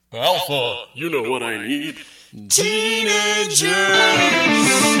Alpha, you know what I need. Teenagers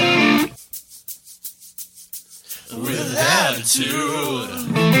with attitude.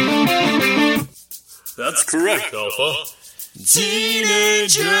 That's correct, Alpha.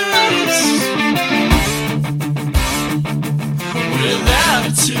 Teenagers with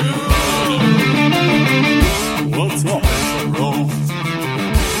attitude. What's up, bro?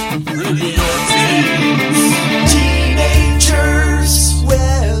 Bring me your teens. Teenagers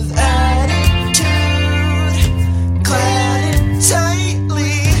with attitude, clad in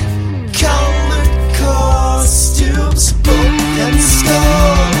tightly colored costumes, book and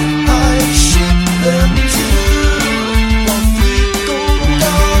skull. I ship them to while fecal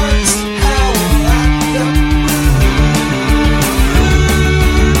dogs howl at the moon.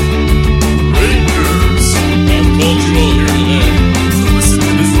 Rangers, I'm cultural here today. Listen to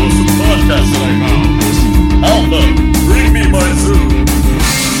this awesome podcast that I found. Alpha, bring me my food.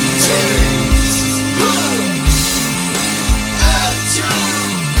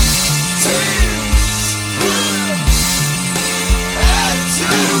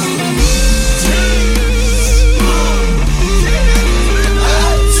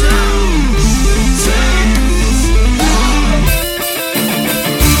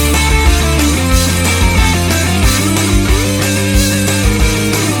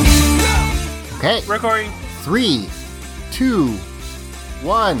 Okay, Recording. 3, 2,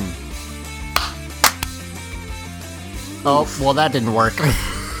 1. Oh, well, that didn't work.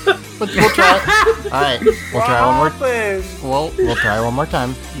 We'll try it. All right, we'll try one more. We'll try one more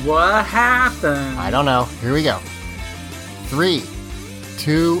time. What happened? I don't know. Here we go. 3,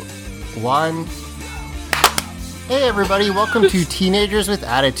 2, 1. Hey everybody, welcome to Teenagers with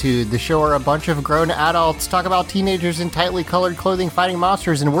Attitude, the show where a bunch of grown adults talk about teenagers in tightly colored clothing fighting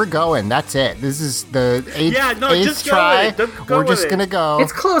monsters, and we're going. That's it. This is the eighth just try. Go We're with just it. gonna go.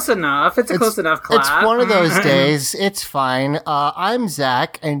 It's close enough. It's a close enough clap. It's one of those days. It's fine. I'm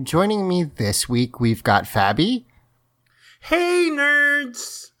Zach, and joining me this week, we've got Fabi. Hey,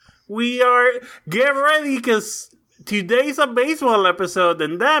 nerds! Get ready, because today's a baseball episode,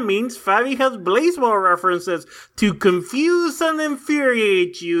 and that means Fabi has baseball references to confuse and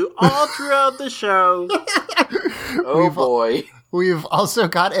infuriate you all throughout the show. Boy. We've also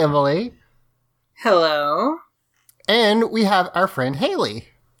got Emily, Hello. and we have our friend Haley.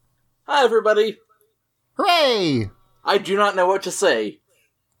 Hi, everybody. Hooray! I do not know what to say.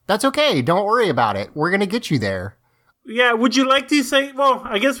 That's okay. Don't worry about it. We're gonna get you there. Yeah, would you like to say... Well,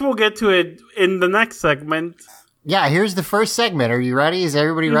 I guess we'll get to it in the next segment. Yeah, here's the first segment. Are you ready? Is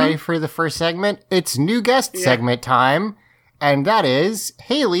everybody ready for the first segment? It's new guest segment time, and that is,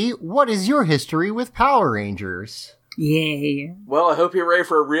 Haley, what is your history with Power Rangers? Yay. Well, I hope you're ready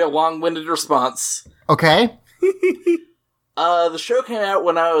for a real long-winded response. Okay. The show came out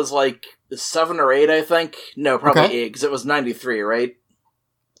when I was, 7 or 8, I think. No, probably Okay. 8, because it was 93, right?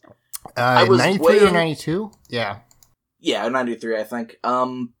 I was 93 or way- 92? Yeah. Yeah, 93, I think.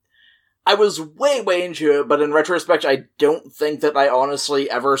 I was way into it, but in retrospect, I don't think that I honestly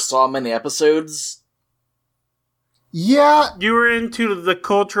ever saw many episodes. Yeah. You were into the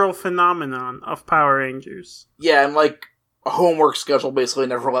cultural phenomenon of Power Rangers. Yeah, and, a homework schedule basically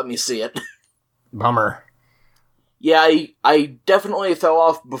never let me see it. Bummer. Yeah, I definitely fell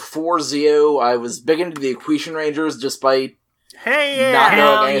off before Zeo. I was big into the Equation Rangers, despite Hey, yeah! not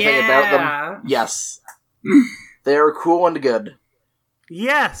Hell knowing anything yeah. about them. Yes. They are cool and good.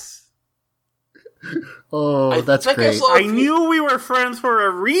 Yes! Oh, I that's think I great. saw- I knew we were friends for a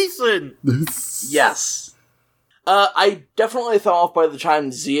reason! Yes. I definitely fell off by the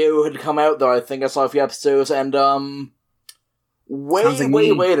time Zeo had come out, though I think I saw a few episodes, and, way Sounds like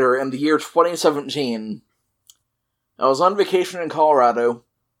me. later, in the year 2017, I was on vacation in Colorado,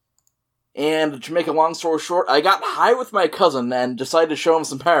 and to make a long story short, I got high with my cousin and decided to show him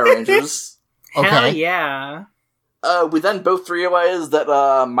some Power Rangers. Hell Okay. yeah. We then both realized that,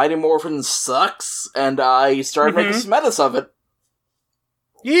 Mighty Morphin sucks, and I started making some edits of it.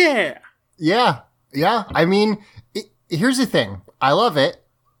 Yeah! Yeah. Yeah. I mean, here's the thing. I love it,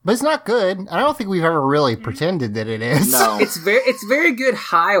 but it's not good. I don't think we've ever really pretended that it is. No. It's very good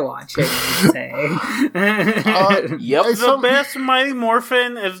high watching, I'd say. Yep. The best Mighty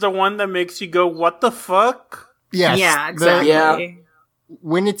Morphin is the one that makes you go, what the fuck? Yes. yeah, the- exactly. Yeah.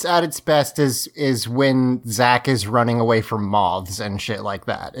 when it's at its best is when Zach is running away from moths and shit like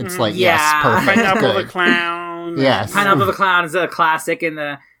that. It's like, Yeah. yes, perfect, Pineapple the good. Clown. Yes. Pineapple the Clown is a classic, and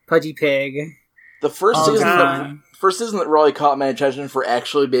the Pudgy Pig. The first Oh, season God. first season that really caught my attention for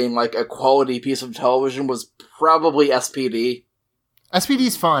actually being a quality piece of television was probably SPD.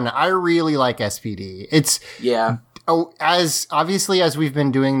 SPD's fun. I really like SPD. It's Yeah. as we've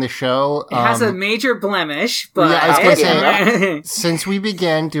been doing the show, It has a major blemish, but yeah, I was gonna yeah. say, since we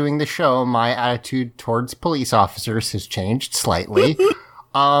began doing the show, my attitude towards police officers has changed slightly.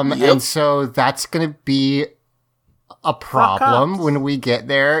 And so that's gonna be a problem when we get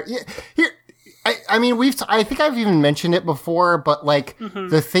there. Here, I mean, I think I've even mentioned it before, but like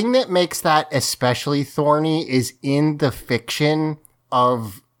the thing that makes that especially thorny is in the fiction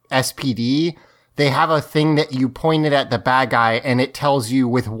of SPD, they have a thing that you pointed at the bad guy and it tells you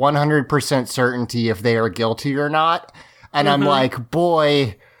with 100% certainty if they are guilty or not. And I'm like,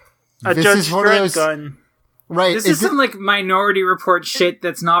 boy, this Judge is one of those. Gun. Right. This is some like Minority Report shit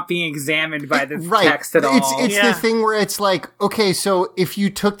that's not being examined by the right. text at all. It's the thing where it's like, okay, so if you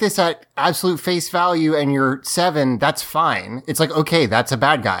took this at absolute face value and you're 7, that's fine. It's like, okay, that's a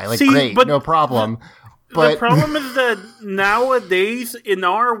bad guy. Like, great, but no problem. But the problem is that nowadays in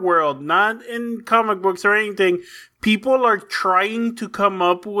our world, not in comic books or anything, people are trying to come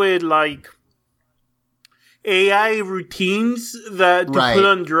up with like AI routines that to Right. put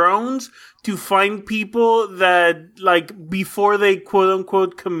on drones to find people that like before they quote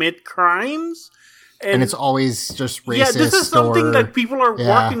unquote commit crimes. and it's always just racist. yeah, this is something or, that people are yeah.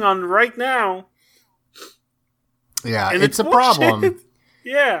 working on right now. yeah, And it's a bullshit. problem.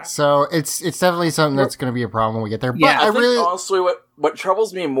 Yeah. So it's definitely something that's going to be a problem when we get there. But Yeah, I I think really, honestly, what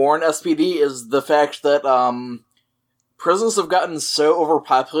troubles me more in SPD is the fact that prisons have gotten so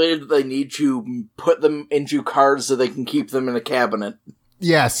overpopulated that they need to put them into cards so they can keep them in a cabinet.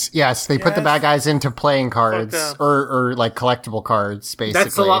 yes, they put the Yes. bad guys into playing cards Fuck up. or like collectible cards, basically.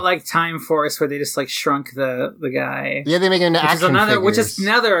 That's a lot like Time Force, where they just like shrunk the guy. yeah, they make it into Which is action which is figures.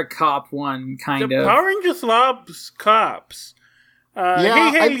 another cop one kind The of. Power Rangers loves cops.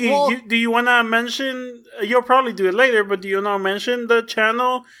 Yeah, hey, Haley, well- do you want to mention? You'll probably do it later, but do you want to mention the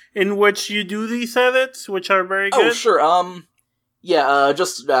channel in which you do these edits, which are very good? Oh, sure.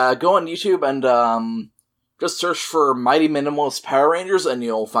 Just go on YouTube and just search for Mighty Minimalist Power Rangers, and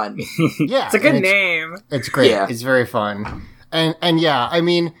you'll find me. Yeah, It's a good and name. It's great. Yeah. It's very fun. And yeah, I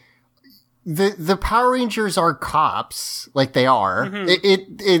mean, the Power Rangers are cops, like they are.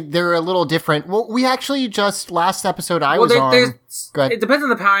 They're a little different. Well, we actually just last episode I was on. Go ahead. It depends on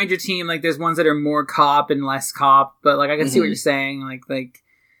the Power Ranger team. Like, there's ones that are more cop and less cop, but like I can see what you're saying. Like,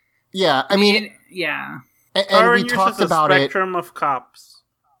 Yeah, I mean, yeah. and Power we Rangers talked is a about it. spectrum of cops.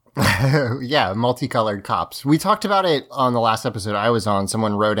 Yeah, multicolored cops. We talked about it on the last episode I was on.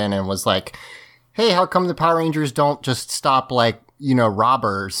 Someone wrote in and was like, hey, how come the Power Rangers don't just stop, like, you know,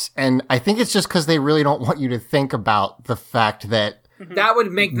 robbers? And I think it's just because they really don't want you to think about the fact that. That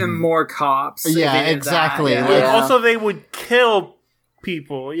would make them more cops. if Yeah, they did exactly. That. Like- Yeah. Also, they would kill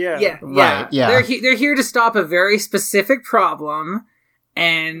people. Yeah. Yeah, Right, yeah. They're here to stop a very specific problem,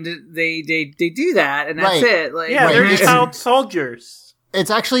 and they do that, and that's Right. it. Like, Yeah, Right. they're It's- child soldiers. It's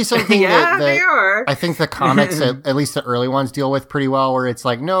actually something yeah, that they are. I think the comics, at least the early ones, deal with pretty well, where it's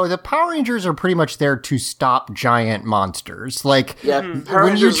like, no, the Power Rangers are pretty much there to stop giant monsters. Like, Yeah, Power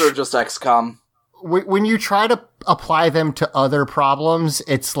When you Rangers are just XCOM. when you try to apply them to other problems,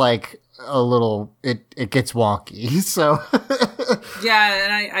 it's like a little, it gets wonky. So, Yeah,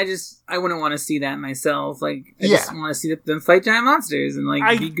 and I wouldn't want to see that myself. Like, I Yeah. just want to see them fight giant monsters and like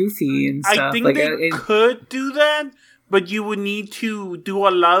I- be goofy and stuff. I think like, they could do that, but you would need to do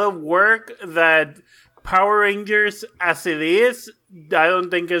a lot of work that Power Rangers, as it is, I don't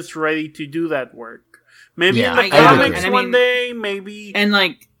think is ready to do that work. Maybe Yeah, in the I agree. comics And I one mean- day, maybe. and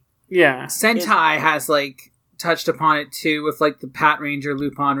like Yeah. Sentai has like touched upon it too with like the Pat Ranger,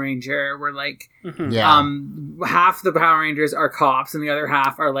 Lupin Ranger, where like yeah. half the Power Rangers are cops and the other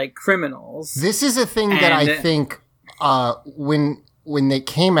half are like criminals. This is a thing that I And- think, when they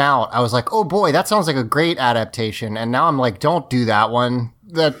came out, I was like, oh boy, that sounds like a great adaptation. And now I'm like, don't do that one.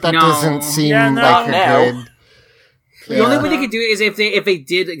 That No. doesn't seem Yeah, no. like a Now. good. The only Yeah. way they could do it is if they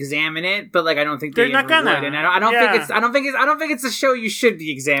did examine it, but like I don't think They're they not ever gonna. would. And I don't Yeah. think it's a show you should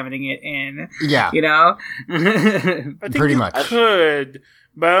be examining it in. Yeah. You know. I think Pretty you much. could,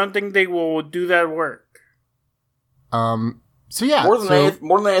 but I don't think they will do that work. So yeah. More than so-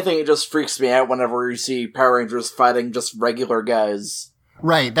 more than anything, it just freaks me out whenever you see Power Rangers fighting just regular guys.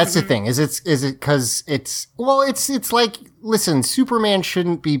 Right, that's the thing. Is it because it's like, listen, Superman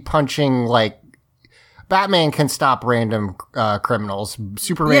shouldn't be punching, like, Batman can stop random criminals.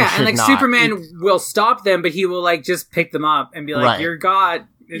 Superman Yeah, should and like not. Superman will stop them, but he will like just pick them up and be like, Right. "You're God."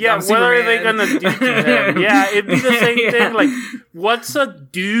 Yeah, I'm what are they Superman." gonna do to them? Yeah, it'd be the same Yeah. thing. Like, what's a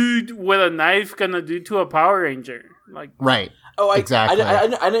dude with a knife gonna do to a Power Ranger? Like, Right. Oh, Exactly. I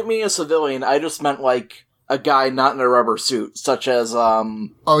didn't mean a civilian. I just meant like a guy not in a rubber suit, such as Oh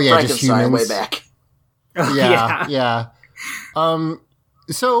yeah, just Frankenstein way humans. back. Yeah.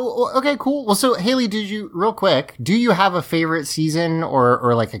 So, okay, cool. Well, so Haley, real quick, do you have a favorite season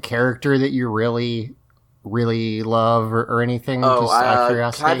or like a character that you really, really love or anything? Oh, just out of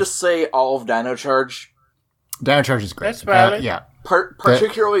curiosity? can I just say all of Dino Charge? Dino Charge is great. That's valid. Yeah.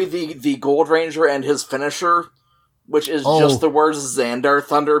 Particularly the Gold Ranger and his finisher, which is just the words Xandar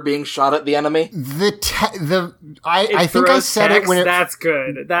Thunder being shot at the enemy. I think I said it when that's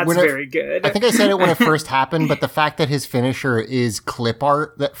good. That's very good. I think I said it when it first happened, but the fact that his finisher is clip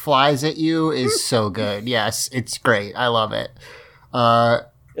art that flies at you is so good. Yes, it's great. I love it.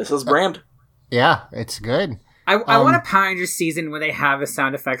 It's his brand. Yeah, it's good. I want a Power Rangers season where they have the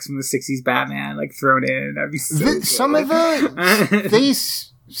sound effects from the 60s Batman like thrown in. That'd be so good. Some of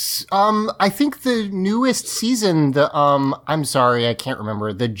I think the newest season, I'm sorry, I can't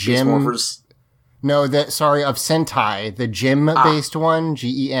remember, the Gym. Morphers. No, of Sentai, the Gym-based one,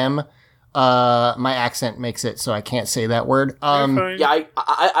 GEM. My accent makes it so I can't say that word. Yeah,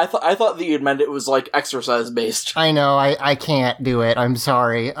 I thought that you'd meant it was like exercise based. I know, I can't do it. I'm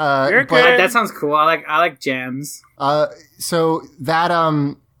sorry. You're but good. That sounds cool. I like gems. So that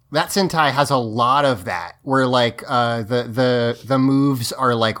Sentai has a lot of that, where like the moves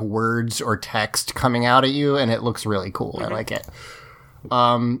are like words or text coming out at you, and it looks really cool. I like it.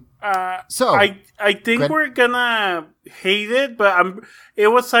 So I think we're gonna hate it, but it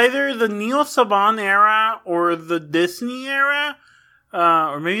was either the Neo Saban era or the Disney era,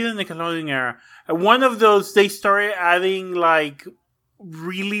 or maybe the Nickelodeon era. One of those, they started adding like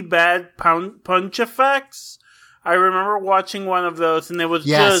really bad punch effects. I remember watching one of those, and it was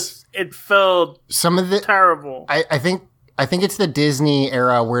it felt terrible. I think it's the Disney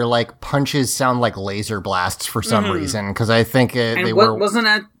era where like punches sound like laser blasts for some reason, because I think wasn't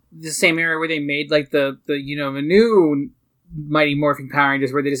that the same era where they made like the new Mighty Morphin Power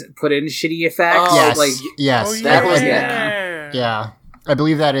Rangers where they just put in shitty effects? Oh, yes. Oh, That was Yeah. I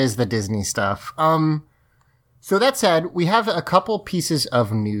believe that is the Disney stuff. So that said, we have a couple pieces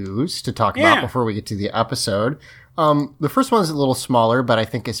of news to talk about before we get to the episode. The first one is a little smaller, but I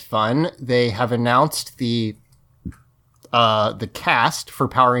think is fun. They have announced the cast for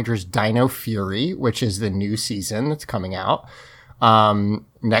Power Rangers Dino Fury, which is the new season that's coming out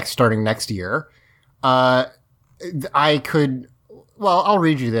starting next year. I'll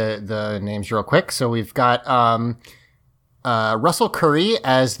read you the names real quick. So we've got Russell Curry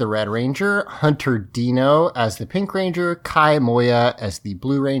as the Red Ranger, Hunter Dino as the Pink Ranger, Kai Moya as the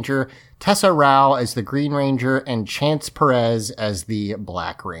Blue Ranger, Tessa Rao as the Green Ranger, and Chance Perez as the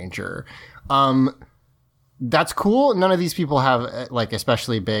Black Ranger. That's cool. None of these people have like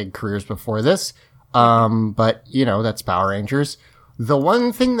especially big careers before this. But that's Power Rangers. The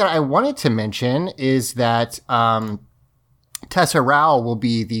one thing that I wanted to mention is that Tessa Rao will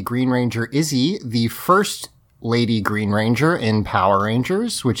be the Green Ranger Izzy, the first Lady Green Ranger in Power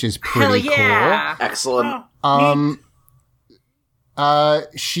Rangers, which is pretty cool. Excellent.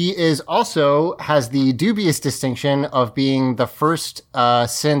 She is also has the dubious distinction of being the first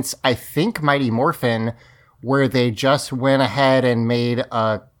since I think Mighty Morphin, where they just went ahead and made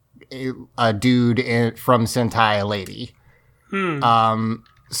a dude from Sentai a lady.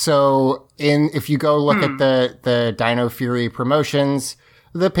 So if you go look at the Dino Fury promotions,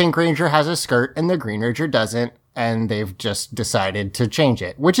 the Pink Ranger has a skirt and the Green Ranger doesn't, and they've just decided to change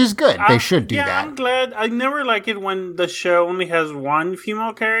it, which is good. They should do that. I'm glad. I never like it when the show only has one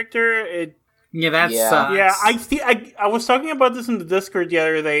female character. Sucks. Yeah, I was talking about this in the Discord the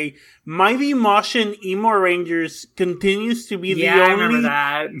other day. Mighty Moshin Emo Rangers continues to be the only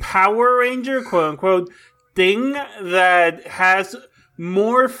Power Ranger, quote unquote, thing that has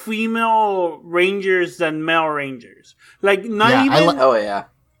more female Rangers than male Rangers. Like, not even...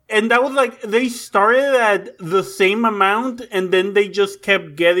 And that was like, they started at the same amount, and then they just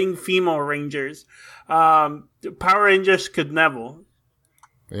kept getting female Rangers. Power Rangers could never.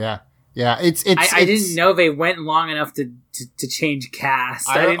 Yeah, I didn't know they went long enough to change cast.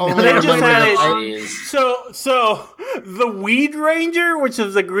 I didn't know they just had it. So the Weed Ranger, which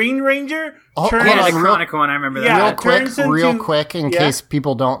is the Green Ranger, the Chronic one. I remember that. Real quick, in case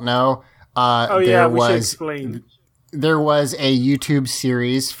people don't know. We should explain. There was a YouTube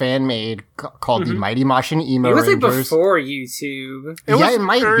series fan-made called the Mighty Moshin Emo Rangers. It was like before YouTube. It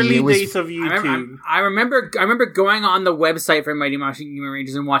might be. It was days of YouTube. I remember going on the website for Mighty Moshin Emo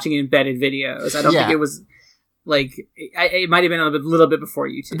Rangers and watching embedded videos. I don't think it was like it might have been a little bit before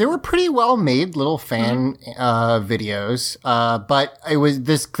YouTube. They were pretty well made little fan videos, but it was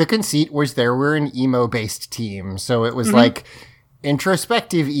the conceit was there were an emo based team, so it was like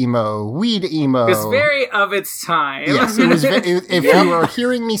introspective emo, weed emo. It's very of its time. Yes, it was. If you are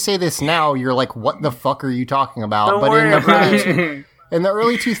hearing me say this now, you're like, "What the fuck are you talking about?" Don't But worry. in the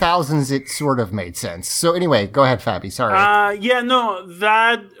early 2000s, it sort of made sense. So anyway, go ahead, Fabi. Sorry.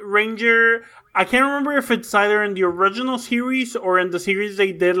 That Ranger, I can't remember if it's either in the original series or in the series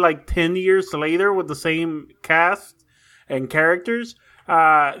they did like 10 years later with the same cast and characters.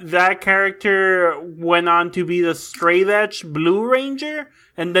 That character went on to be the straight edge Blue Ranger,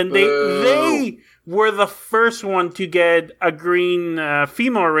 and then they were the first one to get a green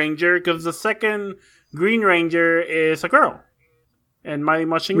female Ranger, because the second Green Ranger is a girl. And Mighty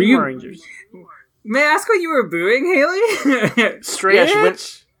Morphin Power Rangers. May I ask what you were booing, Haley? Straight Yeah,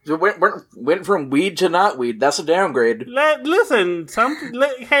 edge? she went from weed to not weed. That's a downgrade. Listen,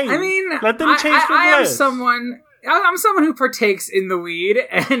 hey, I mean, let them change the I am list. I'm someone who partakes in the weed,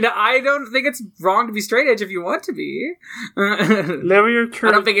 and I don't think it's wrong to be straight edge if you want to be. Live your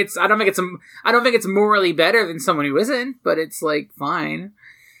truth. I don't think it's morally better than someone who isn't, but it's like fine.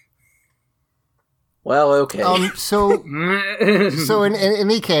 Well, okay. So in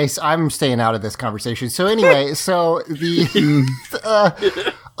any case, I'm staying out of this conversation. So anyway, so the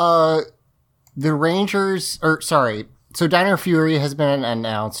Rangers, so Dino Fury has been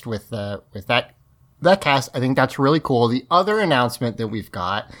announced with that cast. I think that's really cool. The other announcement that we've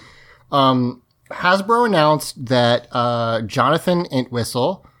got, Hasbro announced that Jonathan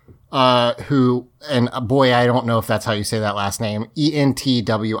Entwistle, who, and boy, I don't know if that's how you say that last name,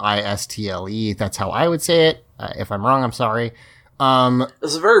 Entwistle. That's how I would say it. If I'm wrong, I'm sorry.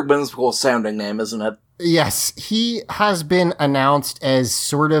 It's a very whimsical sounding name, isn't it? Yes, he has been announced as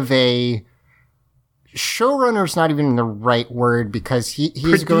sort of a showrunner's not even the right word, because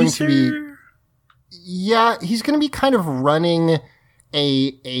he's going to be, he's going to be kind of running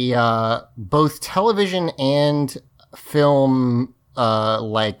a both television and film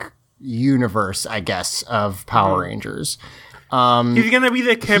universe, I guess, of Power Rangers. He's gonna be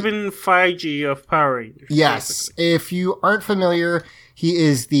the Kevin Feige of Power Rangers. Yes. Basically. If you aren't familiar, he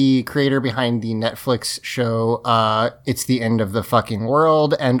is the creator behind the Netflix show, It's the End of the Fucking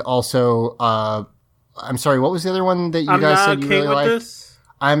World, and also, I'm sorry, what was the other one that you guys said you really liked? This.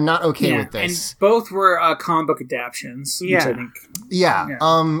 I'm not okay with this. And both were comic book adaptions. Yeah. Which I think,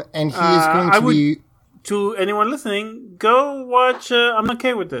 and he is going to be... To anyone listening, go watch I'm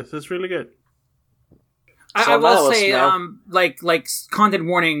Okay With This. It's really good. I will say, like content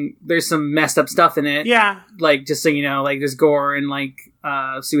warning, there's some messed up stuff in it. Yeah. Like, just so you know, like, there's gore and, like,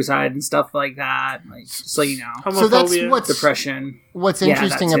 suicide and stuff like that. Like, just so you know. So that's what's depression. What's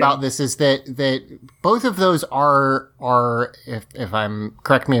interesting about this is that both of those are if I'm,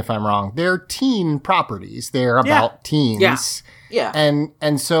 correct me if I'm wrong, they're teen properties. They're about teens. Yeah.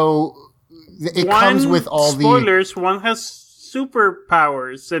 And so it comes with all spoilers, one has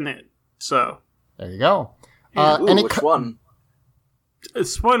superpowers in it. So there you go. And which one?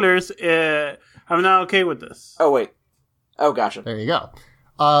 Spoilers. I'm not okay with this. Oh wait. Oh, gotcha. There you go.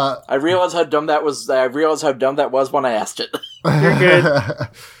 I realized how dumb that was. I realized how dumb that was when I asked it. You're good.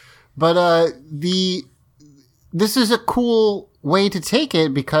 But this is a cool way to take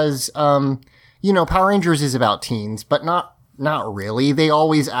it, because Power Rangers is about teens, but not really. They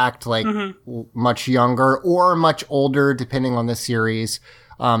always act like much younger or much older, depending on the series.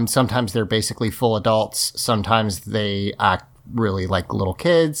 Sometimes they're basically full adults. Sometimes they act really like little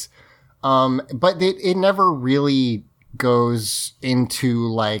kids. But it never really goes into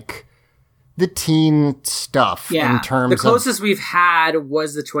like the teen stuff in terms of... The closest we've had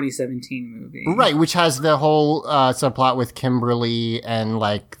was the 2017 movie. Right, which has the whole subplot with Kimberly and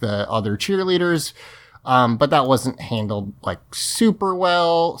like the other cheerleaders. But that wasn't handled like super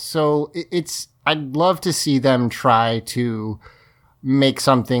well. So I'd love to see them try to make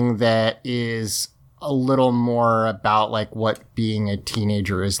something that is a little more about like what being a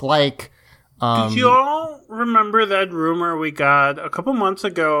teenager is like. Did you all remember that rumor we got a couple months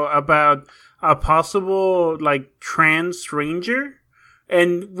ago about a possible like trans ranger?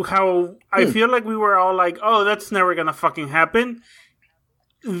 And how I feel like we were all like, oh, that's never gonna fucking happen.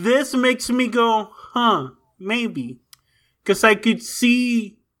 This makes me go, maybe. Because I could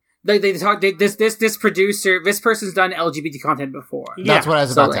see... They talk. This producer, this person's done LGBT content before. That's what I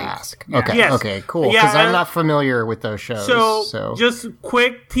was about to ask. Yeah. Okay, Yes. okay, cool. Because I'm not familiar with those shows. So just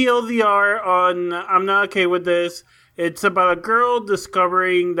quick TLDR on I'm Not Okay With This. It's about a girl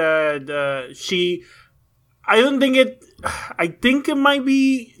discovering that I think it might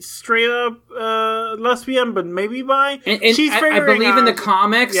be straight up lesbian, but maybe bi. And she's I believe out, in the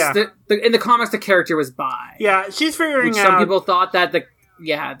comics, Yeah. in the comics, the character was bi. Yeah, she's figuring Which out. some people thought that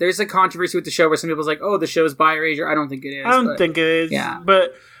yeah, there's a controversy with the show where some people's like, "Oh, the show's bi-erasure." I don't think it is. I don't think it is. Yeah.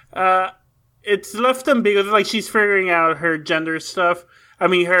 But it's left ambiguous. Like, she's figuring out her gender stuff. I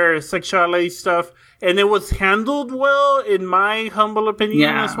mean, her sexuality stuff. And it was handled well, in my humble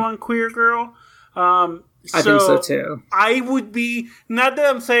opinion, as one queer girl. I think so, too. I would be... Not that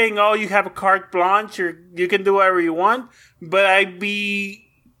I'm saying, oh, you have a carte blanche, or you can do whatever you want. But I'd be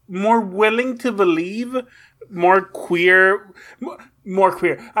more willing to believe more queer.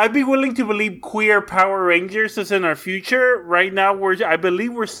 I'd be willing to believe queer Power Rangers is in our future. Right now, I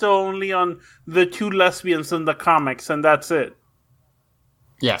believe we're still only on the 2 lesbians in the comics, and that's it.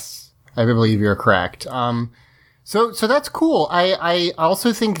 Yes, I believe you're correct. So that's cool. I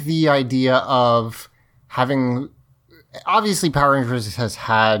also think the idea of having... Obviously, Power Rangers has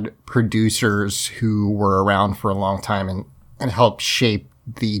had producers who were around for a long time and helped shape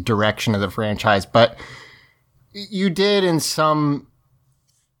the direction of the franchise, but you did in some...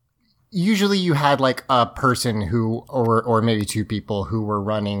 Usually you had like a person who, or maybe 2 people who were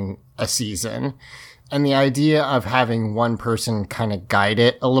running a season. And the idea of having one person kind of guide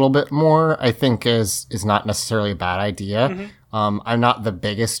it a little bit more, I think is not necessarily a bad idea. Mm-hmm. I'm not the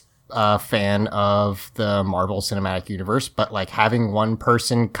biggest fan of the Marvel Cinematic Universe, but like having one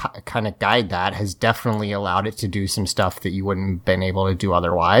person kind of guide that has definitely allowed it to do some stuff that you wouldn't have been able to do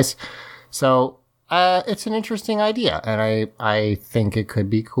otherwise. So it's an interesting idea, and I think it could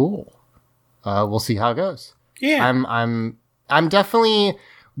be cool. We'll see how it goes. Yeah, I'm definitely.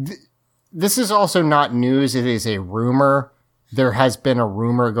 This is also not news. It is a rumor. There has been a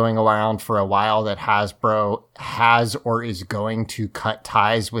rumor going around for a while that Hasbro has or is going to cut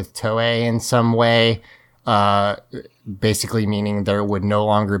ties with Toei in some way. Basically meaning there would no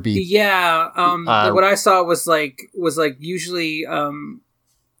longer be. Yeah. What I saw was usually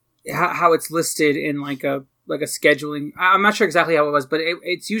how it's listed in like a scheduling. I'm not sure exactly how it was, but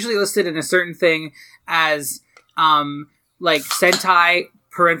it's usually listed in a certain thing as like Sentai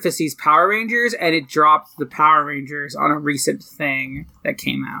parentheses Power Rangers, and it dropped the Power Rangers on a recent thing that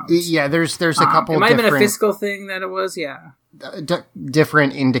came out. Yeah, there's a couple. It might have been a fiscal thing that it was. Yeah,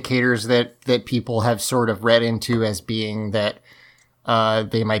 different indicators that people have sort of read into as being that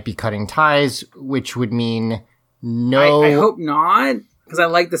they might be cutting ties, which would mean no. I hope not, because I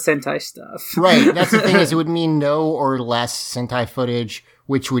like the Sentai stuff. Right, that's the thing is it would mean no or less Sentai footage,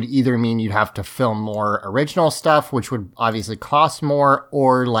 which would either mean you'd have to film more original stuff, which would obviously cost more,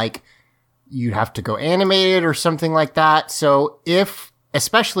 or like you'd have to go animated or something like that. So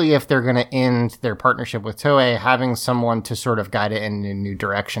especially if they're going to end their partnership with Toei, having someone to sort of guide it in a new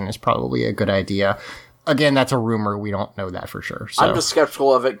direction is probably a good idea. Again, that's a rumor. We don't know that for sure. So. I'm just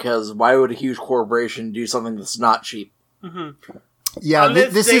skeptical of it because why would a huge corporation do something that's not cheap? Mm-hmm. Yeah,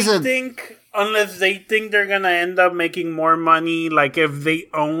 Unless they think they're gonna end up making more money, like if they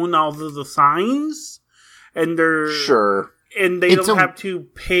own all the designs, and they're sure, and they don't have to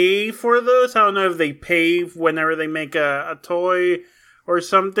pay for those. I don't know if they pay whenever they make a toy or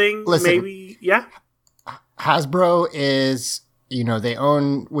something. Listen, maybe, yeah. Hasbro is, they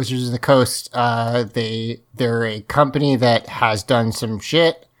own Wizards of the Coast. They're a company that has done some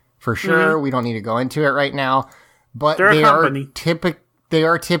shit for sure. Mm-hmm. We don't need to go into it right now, but they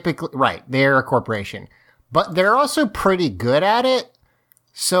are typically right. They're a corporation, but they're also pretty good at it.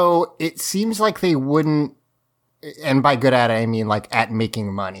 So it seems like they wouldn't, and by good at it, I mean like at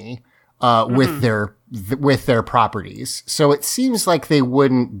making money, with their properties. So it seems like they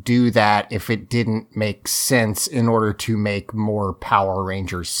wouldn't do that if it didn't make sense in order to make more Power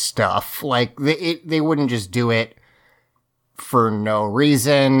Rangers stuff. Like they wouldn't just do it for no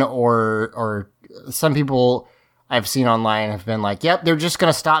reason, or some people I've seen online have been like, yep, they're just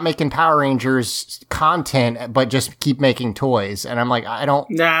going to stop making Power Rangers content, but just keep making toys. And I'm like, I don't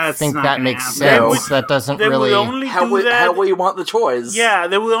think that makes sense. That doesn't really... How will you want the toys? Yeah,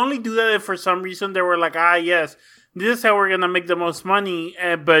 they would only do that if for some reason they were like, yes, this is how we're going to make the most money,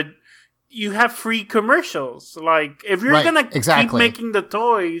 but you have free commercials. Like, if you're going to keep making the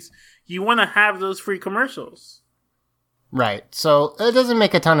toys, you want to have those free commercials. Right. So it doesn't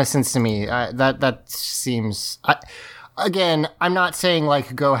make a ton of sense to me. That seems... again, I'm not saying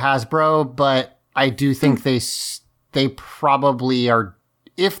like go Hasbro, but I do think they probably are...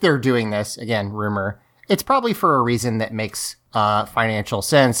 If they're doing this, again, rumor, it's probably for a reason that makes financial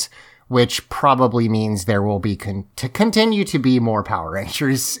sense, which probably means there will be to continue to be more Power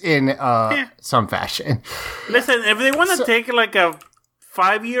Rangers in some fashion. Listen, if they want to take like a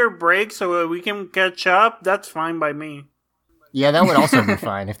 5-year break so we can catch up, that's fine by me. Yeah, that would also be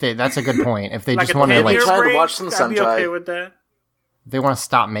fine. That's a good point. If they like just want to to watch some Sentai, I'd be okay with that. They want to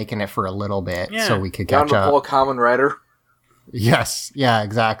stop making it for a little bit so we could catch up. Down to pull a Kamen Rider. Yes. Yeah,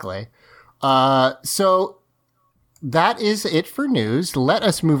 exactly. So that is it for news. Let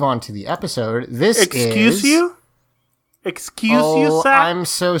us move on to the episode. Excuse you, Zach? I'm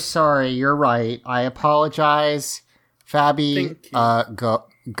so sorry. You're right. I apologize. Fabi,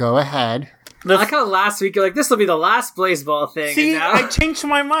 go ahead. I like how last week you're like, this will be the last Blazeball thing. See, and now... I changed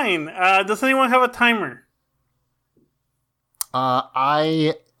my mind. Does anyone have a timer?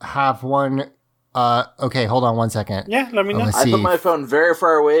 I have one. Okay, hold on 1 second. Yeah, let me know. Let's I see. put my phone very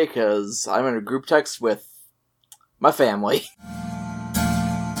far away because I'm in a group text with my family.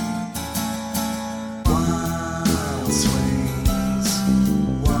 Wild swings,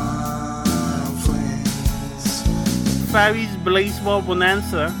 wild flings. Fabi's Blazeball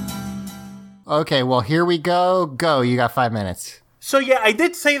Bonanza. Okay, well, here we go. Go. You got 5 minutes. So yeah, I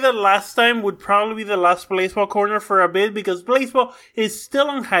did say that last time would probably be the last Blazeball corner for a bit because Blazeball is still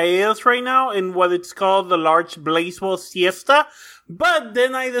on hiatus right now in what it's called the large Blazeball siesta. But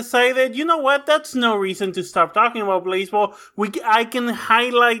then I decided, you know what? That's no reason to stop talking about Blazeball. I can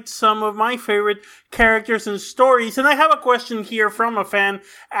highlight some of my favorite characters and stories. And I have a question here from a fan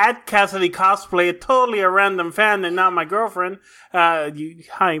at Cassidy Cosplay, totally a random fan and not my girlfriend.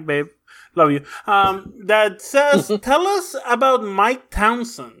 Hi, babe. Love you. That says, tell us about Mike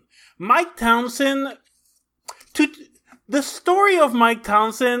Townsend. Mike Townsend, the story of Mike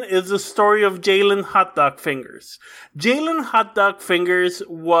Townsend is the story of Jalen Hotdog Fingers. Jalen Hotdog Fingers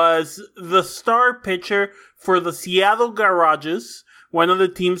was the star pitcher for the Seattle Garages, one of the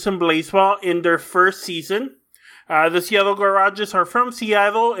teams in Blazeball in their first season. The Seattle Garages are from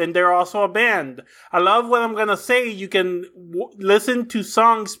Seattle, and they're also a band. I love what I'm gonna say. You can listen to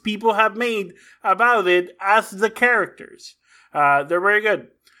songs people have made about it as the characters. They're very good.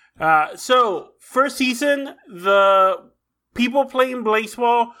 So, first season, the people playing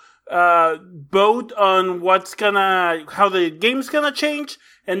Blazeball vote on how the game's gonna change,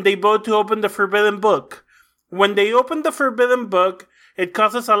 and they vote to open the Forbidden Book. When they open the Forbidden Book, it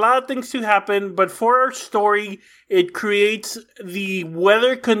causes a lot of things to happen, but for our story, it creates the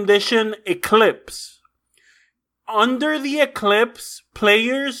weather condition eclipse. Under the eclipse,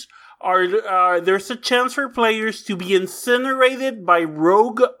 players there's a chance for players to be incinerated by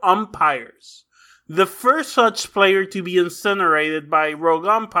rogue umpires. The first such player to be incinerated by rogue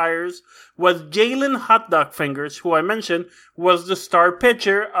umpires was Jalen Hotdog Fingers, who I mentioned was the star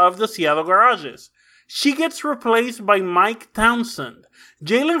pitcher of the Seattle Garages. She gets replaced by Mike Townsend.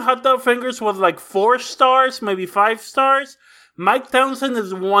 Jalen Hotdog Fingers was like 4 stars, maybe 5 stars. Mike Townsend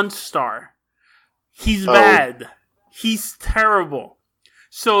is 1 star. He's bad. He's terrible.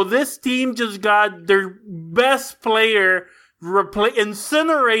 So this team just got their best player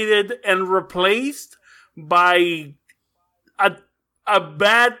incinerated and replaced by a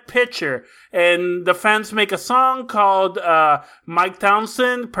bad pitcher. And the fans make a song called Mike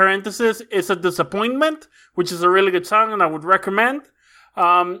Townsend, parenthesis, is a disappointment, which is a really good song and I would recommend.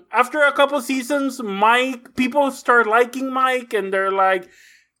 After a couple seasons, people start liking Mike and they're like,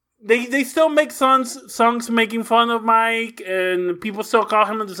 they still make songs making fun of Mike and people still call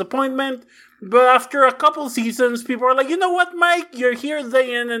him a disappointment. But after a couple seasons, people are like, you know what, Mike? You're here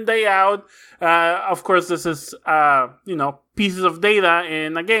day in and day out. Of course, this is, pieces of data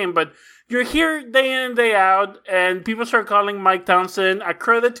in a game, but you're here day in and day out, and people start calling Mike Townsend a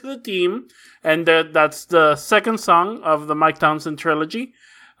credit to the team, and that's the second song of the Mike Townsend trilogy.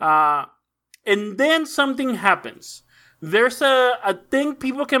 And then something happens. There's a thing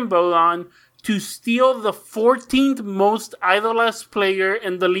people can vote on to steal the 14th most idolized player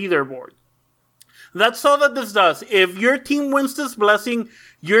in the leaderboard. That's all that this does. If your team wins this blessing,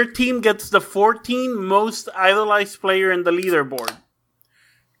 your team gets the 14th most idolized player in the leaderboard.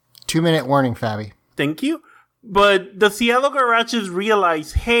 2-minute warning, Fabi. Thank you. But the Seattle Garages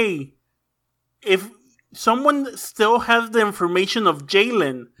realize, hey, if someone still has the information of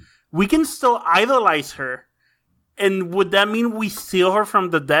Jalen, we can still idolize her. And would that mean we steal her from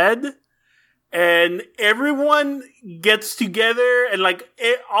the dead? And everyone gets together and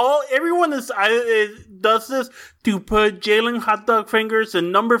everyone does this to put Jalen Hotdog Fingers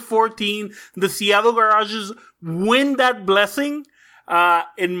in number 14. The Seattle Garages win that blessing.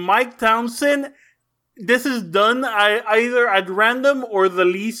 And Mike Townsend, this is done either at random or the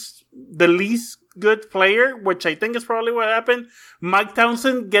least good player, which I think is probably what happened. Mike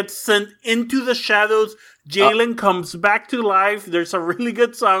Townsend gets sent into the shadows. Jalen comes back to life. There's a really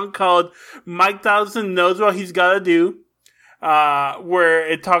good song called Mike Townsend Knows What He's Gotta Do, where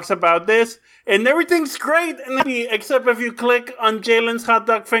it talks about this. And everything's great, except if you click on Jalen's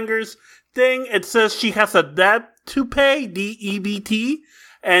Hotdog Fingers thing, it says she has a debt to pay, DEBT.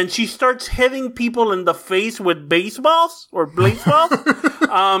 and she starts hitting people in the face with baseballs or baseballs.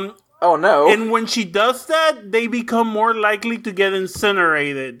 Oh no! And when she does that, they become more likely to get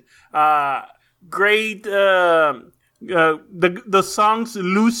incinerated. Great. The songs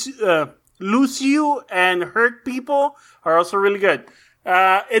 "Lose You" and "Hurt People" are also really good.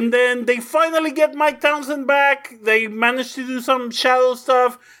 And then they finally get Mike Townsend back. They manage to do some shadow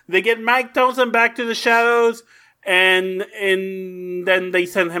stuff. They get Mike Townsend back to the shadows, and then they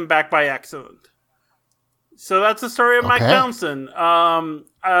send him back by accident. So that's the story of Mike Townsend.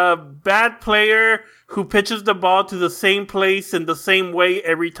 A bad player who pitches the ball to the same place in the same way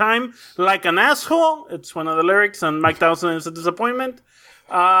every time, like an asshole. It's one of the lyrics, and Mike Townsend is a disappointment.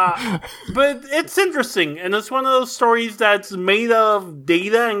 But it's interesting, and it's one of those stories that's made of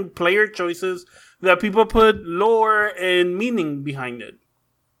data and player choices that people put lore and meaning behind it.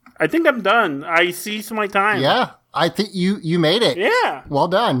 I think I'm done. I seized my time. Yeah, I think you made it. Yeah. Well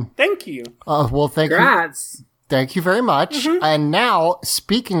done. Thank you. Well, thank Congrats. you. Thank you very much. And now,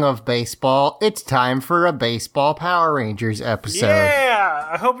 speaking of baseball, it's time for a Baseball Power Rangers episode. Yeah.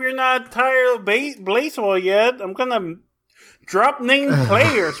 I hope you're not tired of baseball yet. I'm gonna drop named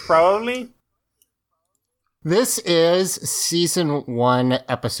players, probably. This is Season 1,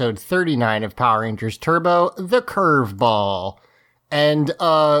 Episode 39 of Power Rangers Turbo, The Curveball. And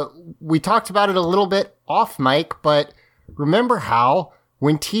we talked about it a little bit off mic, but remember how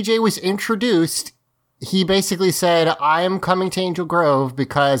when TJ was introduced, he basically said, I am coming to Angel Grove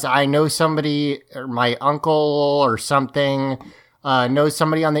because I know somebody, or my uncle or something, knows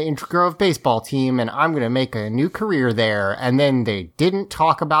somebody on the Angel Grove baseball team, and I'm going to make a new career there. And then they didn't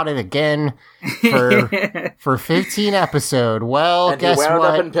talk about it again for 15 episodes. Well, And guess he wound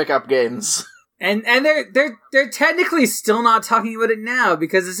what? up in pickup games. And they're technically still not talking about it now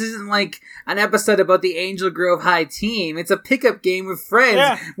because this isn't like an episode about the Angel Grove High team. It's a pickup game with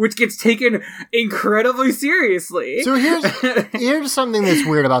friends, which gets taken incredibly seriously. So here's something that's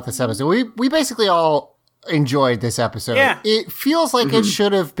weird about this episode. We basically all enjoyed this episode. Yeah. It feels like it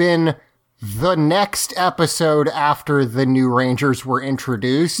should have been the next episode after the new Rangers were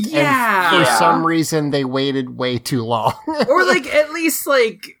introduced. Yeah. And for some reason they waited way too long. Or like at least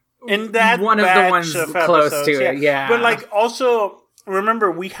like In that one of the batch ones of close episodes, to it, yeah. But like also remember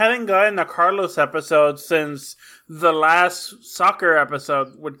we hadn't gotten a Carlos episode since the last soccer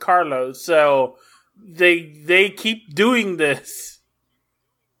episode with Carlos, so they keep doing this.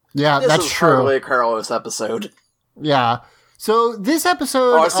 Yeah, This that's is true. hardly a Carlos episode. Yeah. So this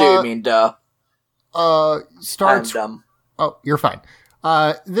episode Oh, I see what you mean, duh. starts I'm dumb. Oh, you're fine.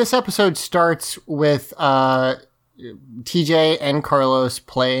 This episode starts with TJ and Carlos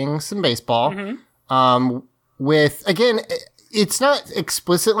playing some baseball. With, again, it's not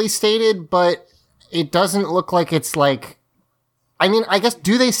explicitly stated, but it doesn't look like it's like, I mean, I guess,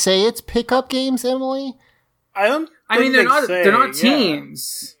 do they say it's pickup games, Emily? I don't. I mean think they're not say, yeah.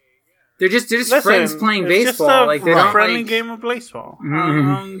 teams. They're just Listen, friends playing it's baseball. Just a Like they're not friendly like game of baseball.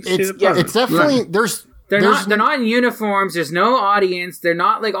 It's definitely, they're not in uniforms. There's no audience. They're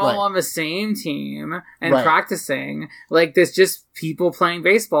not like all Right. on the same team and Right. practicing. Like there's just people playing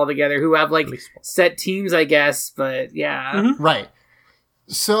baseball together who have like set teams, I guess. But yeah, Right.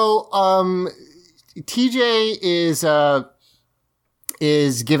 So, TJ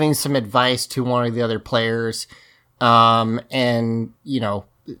is giving some advice to one of the other players. And, you know,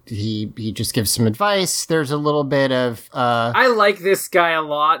 he just gives some advice. There's a little bit of, I like this guy a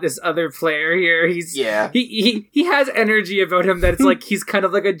lot. This other player here, he has energy about him that it's like he's kind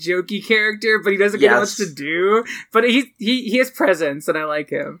of like a jokey character, but he doesn't get much to do. But he has presence, and I like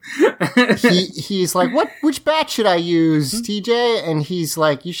him. he's like, which bat should I use, TJ? And he's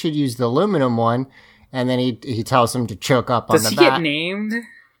like, you should use the aluminum one. And then he tells him to choke up on Does the he bat. get named?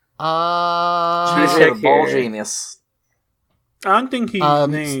 TJ check the ball here. genius. I don't think he's Um,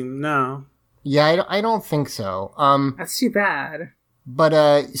 named. No. Yeah, I don't think so. That's too bad.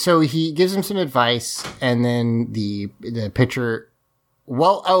 But so he gives him some advice, and then the pitcher.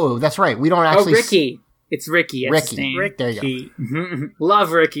 Well, oh, that's right. We don't actually. Ricky. It's Ricky. It's his Ricky. name. There you go.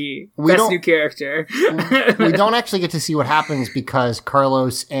 Love Ricky. We Best don't- new character. We don't actually get to see what happens because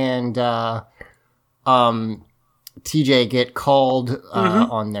Carlos and TJ get called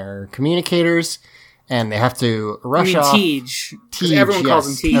on their communicators, and they have to rush off. Tej. 'Cause everyone calls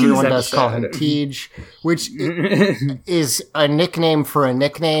him Tej. Everyone this does call him episode. Tej, which is a nickname for a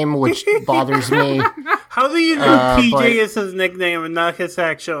nickname, which bothers me. How do you know PJ but- is his nickname and not his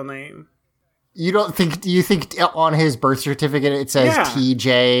actual name? You don't think? Do you think on his birth certificate it says Yeah.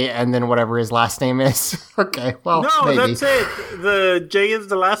 TJ and then whatever his last name is? Okay, well, No, maybe. that's it. The J is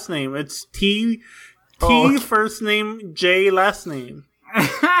the last name. It's T Oh, okay. first name, J last name.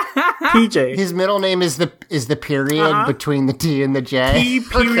 TJ. His middle name is the period between the T and the J. T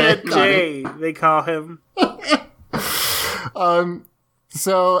period Okay, J, they call him.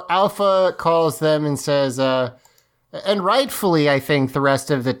 So Alpha calls them and says, and rightfully, I think the rest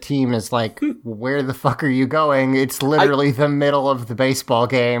of the team is like, where the fuck are you going? It's literally the middle of the baseball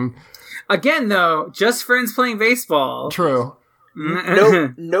game. Again, though, just friends playing baseball. True.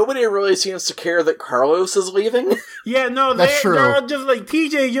 Nobody really seems to care that Carlos is leaving. Yeah, no, That's true. they're all just like,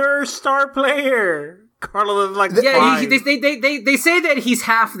 TJ, you're a star player. Carlos is like, Yeah, fine. they say that he's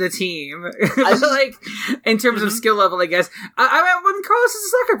half the team, like in terms of skill level, I guess. I mean, Carlos is a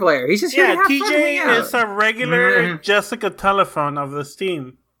soccer player. He's just here to have fun and hang TJ out. is a regular Jessica Telephone of this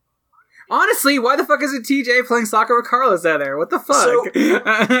team. Honestly, why the fuck isn't TJ playing soccer with Carlos out there? What the fuck? So,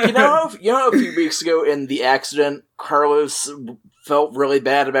 you know a few weeks ago in the accident, Carlos felt really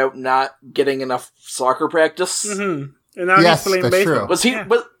bad about not getting enough soccer practice. And now Yes, he's playing that's baseball. true. Was he? Yeah.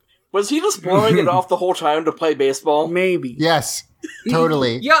 Was he just blowing it off the whole time to play baseball? Maybe. Yes,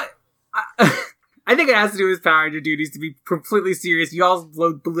 totally. Yeah, I think it has to do with Power Ranger duties. To be completely serious, you all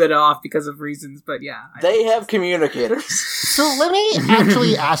blew it off because of reasons, but yeah, They have communicators. So let me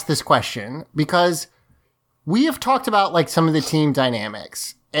actually ask this question, because we have talked about like some of the team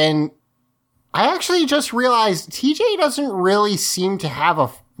dynamics, and I actually just realized TJ doesn't really seem to have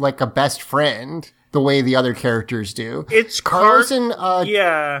a best friend the way the other characters do. It's Carlos and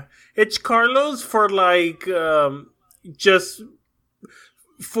yeah, it's Carlos for like just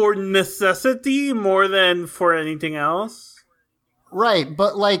for necessity more than for anything else. right,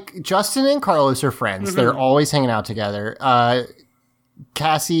 but like Justin and Carlos are friends. They're always hanging out together.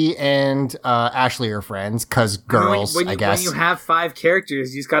 Cassie and Ashley are friends because girls, I guess. When you have 5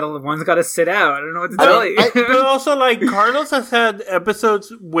 characters, you just one's gotta sit out. I don't know what to tell you. But also, like, Carlos has had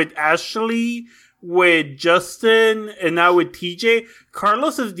episodes with Ashley, with Justin, and now with TJ.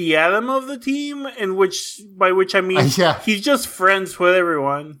 Carlos is the Adam of the team, by which I mean Yeah. he's just friends with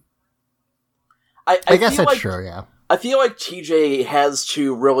everyone. I guess feel that's like, true, yeah. I feel like TJ has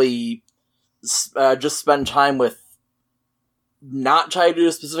to really just spend time with not tied to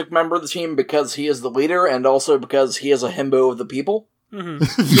a specific member of the team because he is the leader, and also because he is a himbo of the people.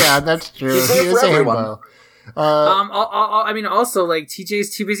 Yeah, that's true. He's He there is for a everyone. himbo. I mean, also, like,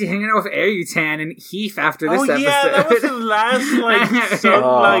 TJ's too busy hanging out with Aryutan and Heath after this episode. Yeah, that was his last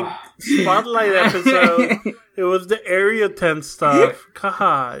spotlight episode. It was the Area 10 stuff.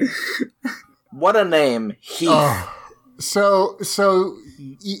 God. What a name, Heath. So His last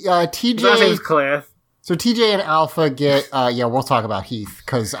name's TJ, Cliff. so TJ and Alpha get, we'll talk about Heath,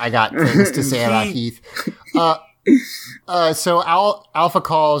 because I got things to say about Heath. So Alpha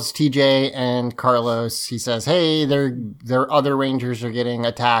calls TJ and Carlos. He says, hey, their other Rangers are getting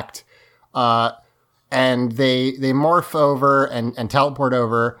attacked. And they morph over and teleport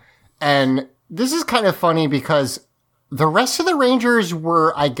over. And this is kind of funny because the rest of the Rangers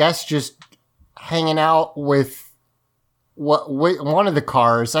were, I guess, just hanging out with one of the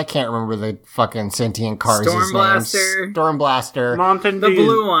cars. I can't remember the fucking sentient cars' names. Stormblaster. Mountain The Dew.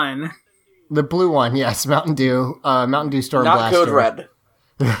 blue one. The blue one, yes, Mountain Dew Stormblaster. Not Code Red.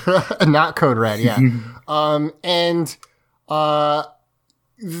 Not Code Red, yeah.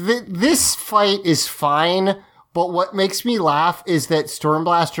 This fight is fine, but what makes me laugh is that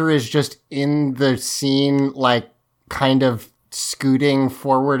Stormblaster is just in the scene, like, kind of scooting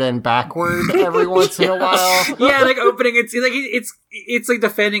forward and backward every once in a while. Yeah, like opening it's like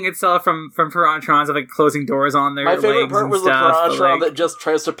defending itself from Piranhatrons of like closing doors on their My legs favorite part and was the stuff. but, Piranhatron like, that just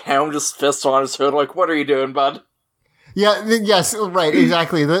tries to pound his fist on his hood, like, what are you doing, bud? Yeah, yes, right,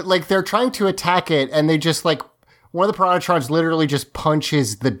 exactly. Like, they're trying to attack it, and they just, like, one of the Piranhatrons literally just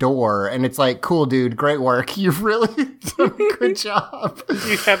punches the door, and it's like, cool, dude, great work. You've really done a good job.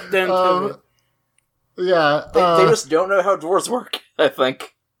 You have done it. Yeah. They just don't know how doors work, I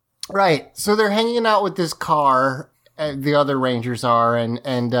think. Right. So they're hanging out with this car, the other Rangers are, and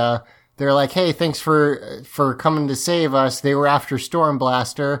they're like, hey, thanks for coming to save us. They were after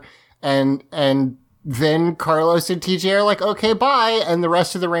Stormblaster, and then Carlos and TJ are like, okay, bye, and the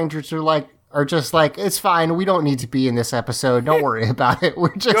rest of the Rangers are just like, it's fine, we don't need to be in this episode, don't worry about it,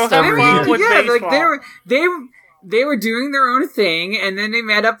 we're just have over fun here. with baseball. They were doing their own thing, and then they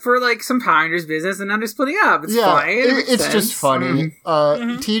met up for like some Power Rangers business, and now they're splitting up. It's fine. It makes It's sense. just funny.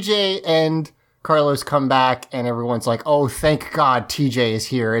 TJ and Carlos come back, and everyone's like, "Oh, thank God, TJ is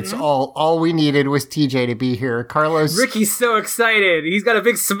here! It's all we needed was TJ to be here." Carlos, Ricky's so excited. He's got a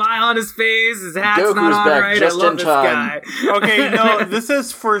big smile on his face. His hat's Goku's not on back right. I just love in this time. guy. Okay, no, this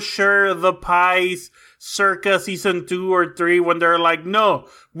is for sure the Pies circa season 2 or 3 when they're like, no,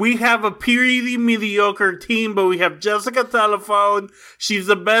 we have a pretty mediocre team, but we have Jessica Telephone. She's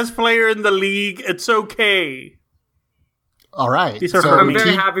the best player in the league. It's okay. all right. These are So her I'm memes.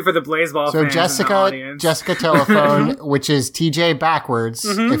 very happy for the Blazeball So fans in the audience. Jessica Telephone, which is TJ backwards,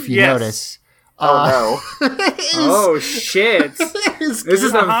 if you yes. notice. Oh no. Oh shit! Is This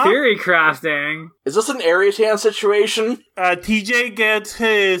is some Uh-huh. theory crafting. Is this an Ariatan situation? TJ gets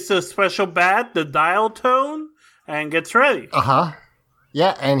his special bat, the dial tone, and gets ready.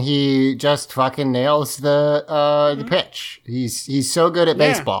 Yeah, and he just fucking nails the pitch. He's so good at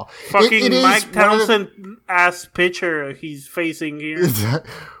Yeah. baseball. Fucking It is Mike one of the- Townsend ass pitcher he's facing here.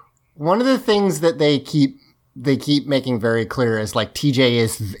 One of the things that they keep making very clear is like TJ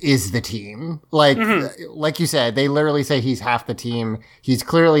is the team. Like you said, they literally say he's half the team. He's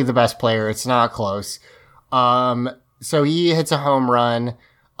clearly the best player. It's not close. So he hits a home run,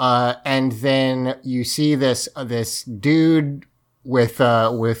 and then you see this dude with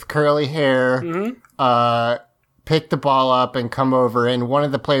curly hair pick the ball up and come over, and one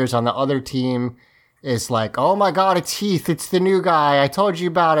of the players on the other team is like, "Oh my God, it's Heath! It's the new guy! I told you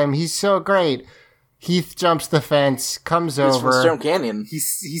about him. He's so great." Heath jumps the fence, comes He's from over. Stone Canyon.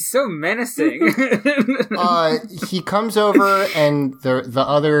 He's so menacing. He comes over, and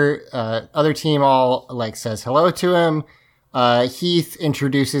the other team all like says hello to him. Heath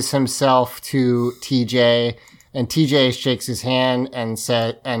introduces himself to TJ, and TJ shakes his hand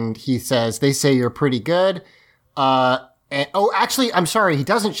and he says, "They say you're pretty good." Actually, I'm sorry, he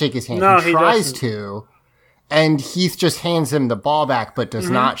doesn't shake his hand. No, he he tries doesn't. to, and Heath just hands him the ball back, but does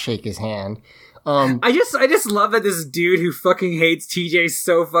not shake his hand. I just love that this dude who fucking hates TJ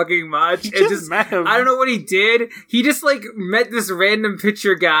so fucking much. He just met him. I don't know what he did. He just like met this random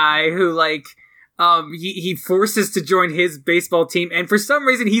pitcher guy who like he forces to join his baseball team, and for some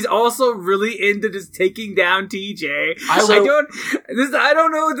reason he's also really into just taking down TJ. I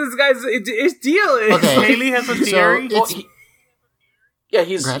don't know what this guy's his deal is. Okay. Haley has a theory. So it's, Yeah,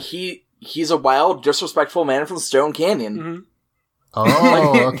 Go ahead. he's a wild, disrespectful man from Stone Canyon.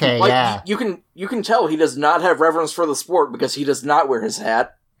 oh, okay, Like yeah. you can tell he does not have reverence for the sport because he does not wear his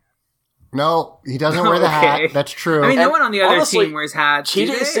hat. No, he doesn't wear the Okay. hat. That's true. I mean, no And one on the other honestly, team wears hats. do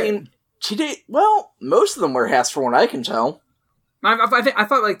they? Well, most of them wear hats from what I can tell. I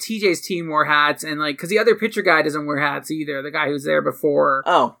thought like TJ's team wore hats, and like because the other pitcher guy doesn't wear hats either. The guy who's there before.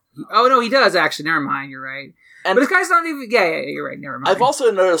 Oh, Oh no, he does actually. Never mind. You're right. and But this guy's not even. Yeah, you're right. Never mind. I've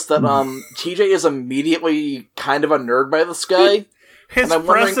also noticed that TJ is immediately kind of a nerd by this guy. His and I'm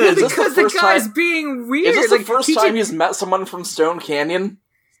wondering, presence. is this because the the first guy's time- being weird. Is this the like, first TJ time he's met someone from Stone Canyon?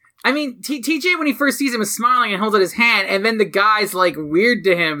 I mean, TJ when he first sees him is smiling and holds out his hand, and then the guy's like weird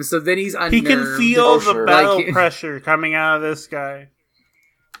to him. So then he's unnerved. He can feel Oh, the sure. battle Like- pressure coming out of this guy.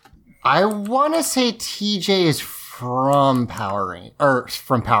 I want to say TJ is from Power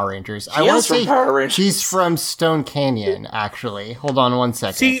Rangers. I He want is to from say Power Rangers. she's from Stone Canyon. Actually, hold on one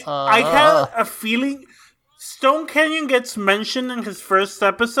second. See, I have a feeling Stone Canyon gets mentioned in his first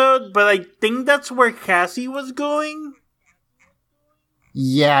episode, but I think that's where Cassie was going.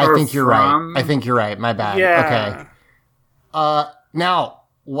 Yeah, I Or think you're from- right. I think you're right. My bad. Yeah. Okay. Now,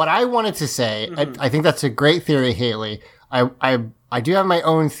 what I wanted to say, I think that's a great theory, Haley. I do have my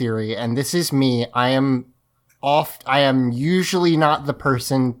own theory, and this is me. I am usually not the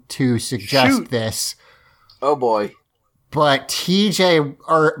person to suggest Shoot. this, Oh boy. but Heath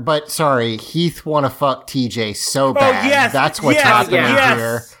want to fuck TJ so bad. yes, That's what's yes, happening yes.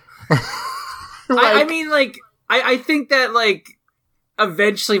 here. I mean, like, I think that like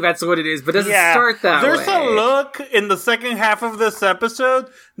eventually that's what it is, but doesn't start that There's way. a look in the second half of this episode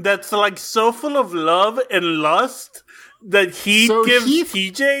that's like so full of love and lust that he So gives Heath-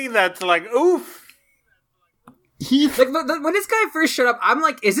 TJ that's like, oof. Heath, Like when this guy first showed up, I'm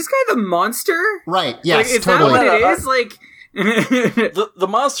like, is this guy the monster? right? Yes, Like, is totally. that what it is? Like, The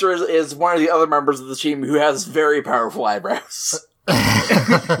monster is one of the other members of the team who has very powerful eyebrows.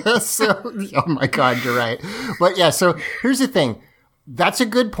 So, oh my God, you're right. But yeah, so here's the thing. That's a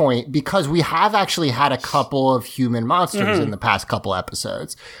good point because we have actually had a couple of human monsters in the past couple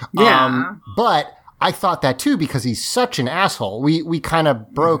episodes. Yeah. But I thought that too because he's such an asshole. We kind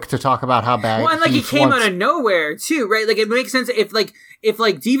of broke to talk about how bad. well, and like he Heath came wants- out of nowhere too, right? Like it makes sense if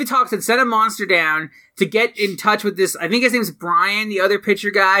Divatox had sent a monster down to get in touch with this. I think his name's Brian, the other pitcher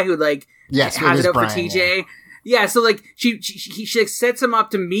guy who like Yes, it has is it out Brian, for TJ. Yeah, so like she like sets him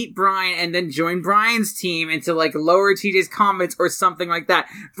up to meet Brian and then join Brian's team and to like lower TJ's comments or something like that.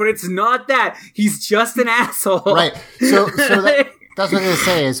 But it's not that. He's just an asshole. Right. So that's what I'm going to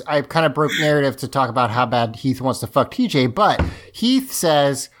say is I kind of broke narrative to talk about how bad Heath wants to fuck TJ, but Heath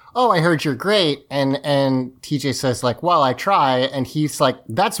says, "Oh, I heard you're great." And TJ says like, "Well, I try." And Heath's like,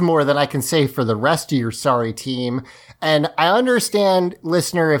 "That's more than I can say for the rest of your sorry team." And I understand,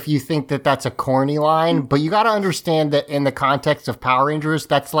 listener, if you think that that's a corny line, but you got to understand that in the context of Power Rangers,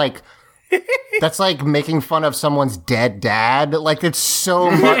 that's like making fun of someone's dead dad. Like, it's so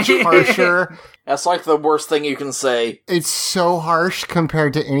much harsher. That's like the worst thing you can say. It's so harsh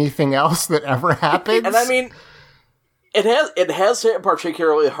compared to anything else that ever happens. And I mean, it has hit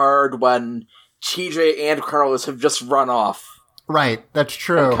particularly hard when TJ and Carlos have just run off. Right, that's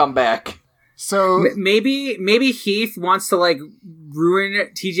true. And come back. So maybe Heath wants to like ruin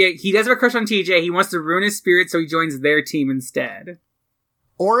TJ. He does have a crush on TJ. He wants to ruin his spirit, so he joins their team instead.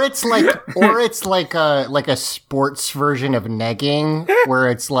 Or it's like a sports version of negging, where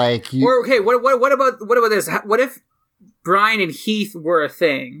it's like you. Or okay, what about this? What if Brian and Heath were a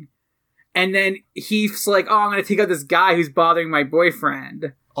thing, and then Heath's like, "Oh, I'm going to take out this guy who's bothering my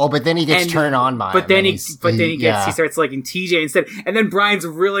boyfriend." Oh, but then he gets turned on by him. But then he starts liking TJ instead, and then Brian's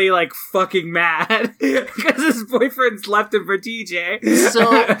really like fucking mad because his boyfriend's left him for TJ.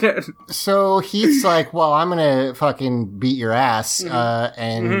 So Heath's like, "Well, I'm gonna fucking beat your ass,"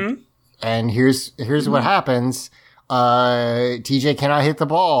 and here's what happens. TJ cannot hit the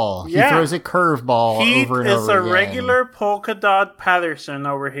ball. Yeah. He throws a curveball over and over again. Heath is a regular polka dot Patterson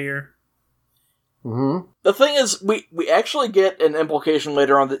over here. Mm-hmm. The thing is, we actually get an implication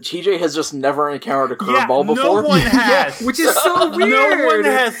later on that TJ has just never encountered a curveball before. No one has. Which is so weird. No one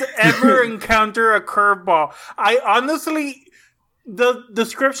has ever encountered a curveball. I honestly, the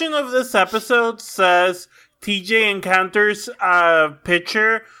description of this episode says TJ encounters a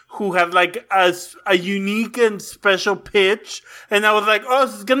pitcher who have like a unique and special pitch, and I was like, oh,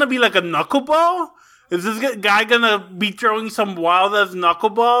 is this gonna be like a knuckleball? Is this guy gonna be throwing some wild ass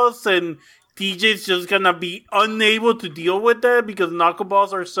knuckleballs and TJ's just gonna be unable to deal with that because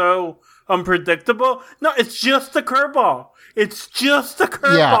knuckleballs are so unpredictable? No, it's just a curveball. It's just a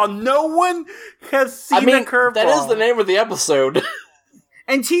curveball. Yeah. No one has seen a curveball. That is the name of the episode.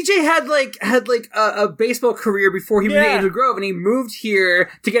 And TJ had a baseball career before he moved to Angel Grove, and he moved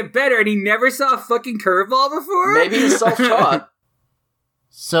here to get better, and he never saw a fucking curveball before? Maybe he's self-taught.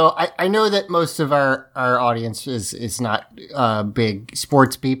 So I know that most of our audience is not big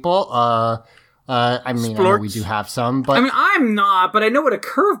sports people. I mean, I know we do have some, but I mean, I'm not, but I know what a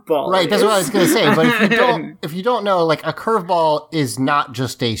curveball is. Right, that's what I was going to say. But if you don't know, like, a curveball is not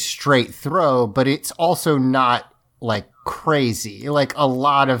just a straight throw, but it's also not like crazy. Like, a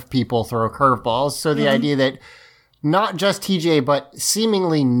lot of people throw curveballs. So the idea that not just TJ, but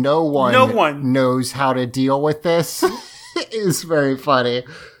seemingly no one knows how to deal with this is very funny.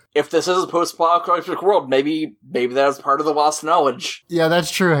 If this is a post-apocalyptic world, maybe that's part of the lost knowledge. Yeah, that's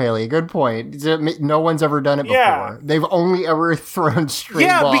true, Haley. Good point. No one's ever done it before. They've only ever thrown straight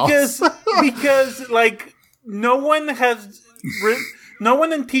balls. because like no one in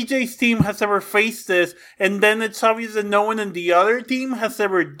TJ's team has ever faced this, and then it's obvious that no one in the other team has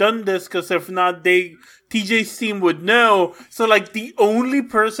ever done this, because if not, TJ's team would know. So like the only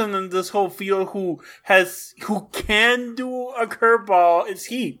person in this whole field who can do a curveball is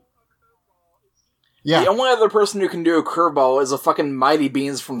he. Yeah. The only other person who can do a curveball is a fucking Mighty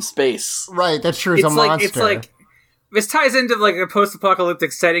Beans from space. Right, that's true. It's a monster. It's like this ties into like a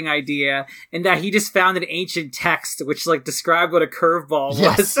post-apocalyptic setting idea, in that he just found an ancient text which like described what a curveball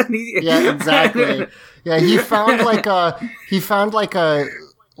was. Yeah, exactly. Yeah, he found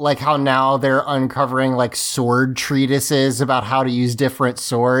like how now they're uncovering like sword treatises about how to use different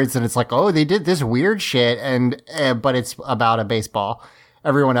swords, and it's like, oh, they did this weird shit, and but it's about a baseball.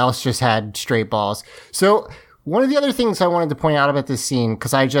 Everyone else just had straight balls. So one of the other things I wanted to point out about this scene,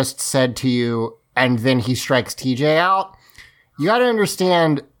 because I just said to you, and then he strikes TJ out. You got to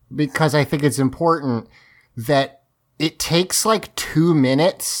understand, because I think it's important, that it takes like 2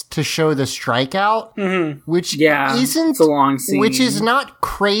 minutes to show the strikeout, which isn't a long scene. Which is not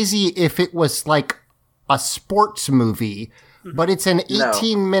crazy if it was like a sports movie, but it's an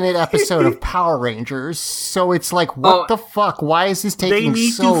 18-minute episode of Power Rangers, so it's like, what the fuck? Why is this taking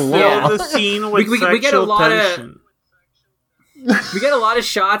so long? They need to fill the scene with sexual tension. We get a lot of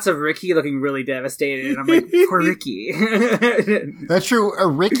shots of Ricky looking really devastated, and I'm like, poor Ricky. That's true.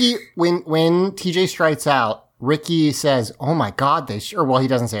 Ricky, when TJ strikes out, Ricky says, "Oh my God, well, he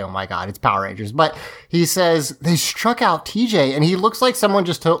doesn't say, oh my God, it's Power Rangers, but he says they struck out TJ, and he looks like someone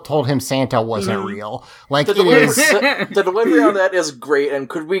just told him Santa wasn't real. Like, The delivery on that is great, and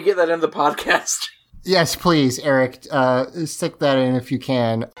could we get that in the podcast? Yes, please, Eric, stick that in if you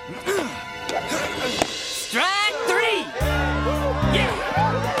can. Strike 3!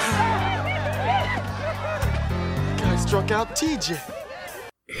 Guy struck out TJ.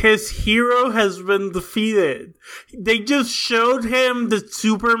 His hero has been defeated. They just showed him that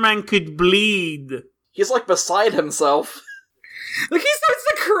Superman could bleed. He's like beside himself. Like, he starts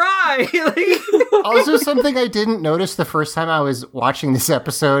to cry. Like, Also, something I didn't notice the first time I was watching this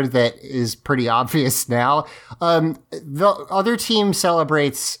episode that is pretty obvious now. The other team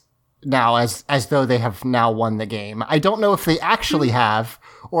celebrates now as though they have now won the game. I don't know if they actually have,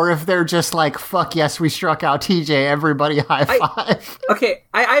 or if they're just like, fuck yes, we struck out TJ, everybody high five. okay,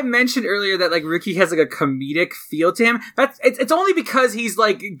 I mentioned earlier that like Ricky has like a comedic feel to him. It's only because he's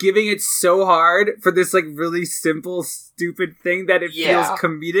like giving it so hard for this like really simple, stupid thing that it feels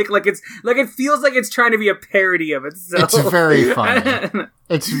comedic. Like it feels like it's trying to be a parody of itself. It's very funny.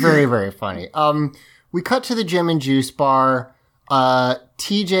 It's very, very funny. We cut to the gym and juice bar.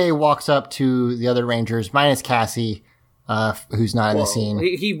 TJ walks up to the other Rangers, minus Cassie, who's not in the scene.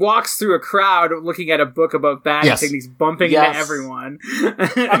 He walks through a crowd looking at a book about batting techniques, bumping into everyone.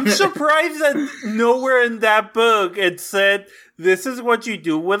 I'm surprised that nowhere in that book it said, this is what you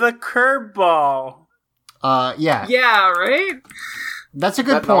do with a curveball. Yeah. Yeah, right? That's a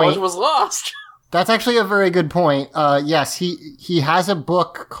good That point. knowledge was lost. That's actually a very good point. Yes, he has a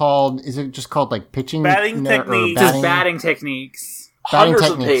book called, is it just called like pitching? Batting techniques. Just batting techniques. Hundreds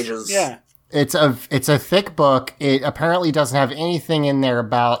techniques. of pages. Yeah. It's a thick book. It apparently doesn't have anything in there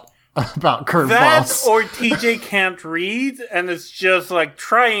about curveballs. That or TJ can't read and it's just like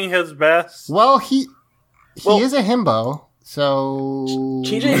trying his best. Well, he is a himbo, so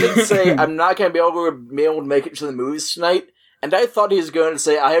TJ did say, I'm not going to be able to make it to the movies tonight, and I thought he was going to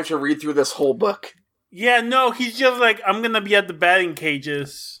say, I have to read through this whole book. Yeah, no, he's just like, I'm gonna be at the batting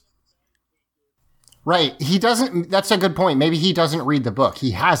cages. Right. He doesn't. That's a good point. Maybe he doesn't read the book.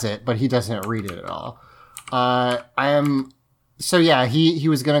 He has it, but he doesn't read it at all. So yeah, he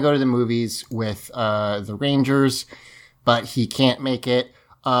was going to go to the movies with the Rangers, but he can't make it.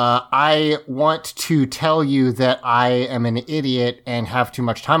 I want to tell you that I am an idiot and have too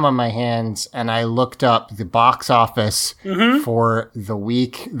much time on my hands, and I looked up the box office for the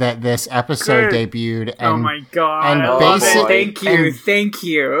week that this episode debuted. And, oh my god! And thank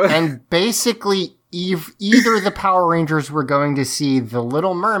you. And basically, either the Power Rangers were going to see The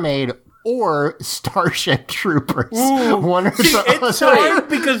Little Mermaid or Starship Troopers. Ooh. One or the It's other. hard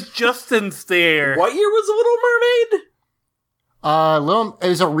because Justin's there. What year was The Little Mermaid? It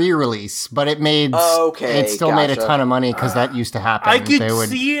was a re-release, but it made it still made a ton of money because that used to happen. I could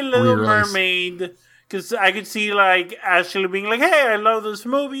see Little Mermaid because I could see like Ashley being like, "Hey, I love this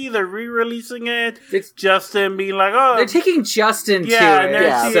movie. They're re-releasing it." Justin being like, "Oh, they're taking Justin to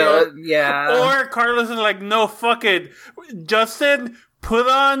it." So yeah. Or Carlos is like, "No, fuck it, Justin." Put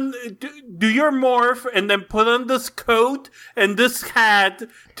on, do your morph, and then put on this coat and this hat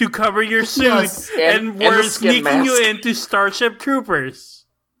to cover your suit, Yes. and we're the skin sneaking you mask. into Starship Troopers.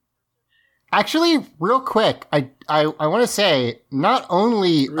 Actually, real quick, I want to say not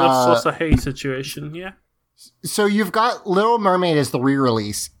only Real Sosa Hay situation, yeah. so you've got Little Mermaid as the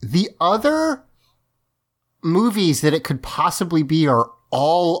re-release. The other movies that it could possibly be are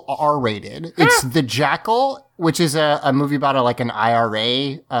all R-rated. It's The Jackal, which is a movie about an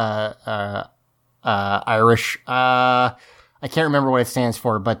IRA, Irish, I can't remember what it stands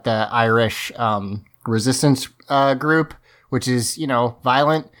for, but the Irish resistance group, which is,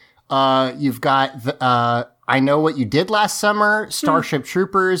 violent. You've got I Know What You Did Last Summer, Starship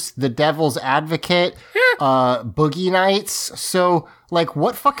Troopers, The Devil's Advocate, Boogie Nights. So,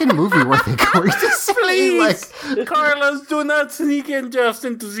 what fucking movie were they going to see? Please, Carlos, do not sneak in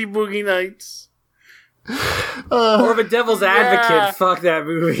Justin to see Boogie Nights. Or The Devil's Advocate. Fuck that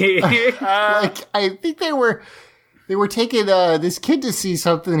movie. I think they were taking this kid to see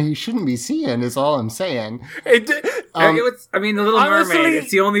something he shouldn't be seeing. Is all I'm saying. The Little Mermaid.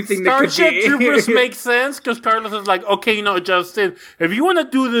 It's the only thing that could be. Starship Troopers makes sense because Carlos is like, okay, no, Justin, if you want to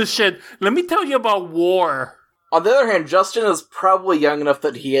do this shit, let me tell you about war. On the other hand, Justin is probably young enough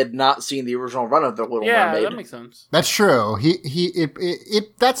that he had not seen the original run of The Little Mermaid. Yeah, that makes sense. That's true.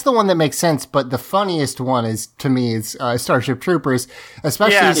 That's the one that makes sense. But the funniest one to me is Starship Troopers,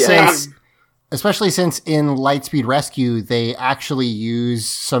 especially especially since in Lightspeed Rescue, they actually use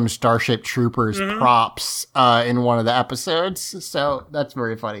some Starship Troopers props in one of the episodes. So that's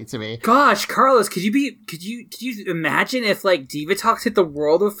very funny to me. Gosh, Carlos, could you imagine if like Divatox hit the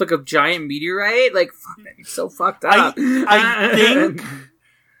world with like a giant meteorite? Like, fuck, that'd be so fucked up.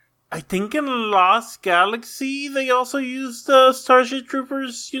 I think in Lost Galaxy they also used the Starship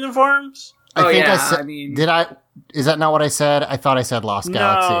Troopers uniforms. Is that not what I said? I thought I said Lost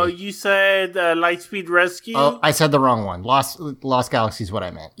Galaxy. No, you said Lightspeed Rescue. Oh, I said the wrong one. Lost Galaxy is what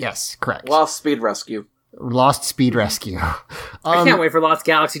I meant. Yes, correct. Lost Speed Rescue. Lost Speed Rescue. I can't wait for Lost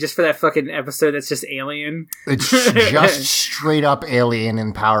Galaxy just for that fucking episode that's just Alien. It's just straight up Alien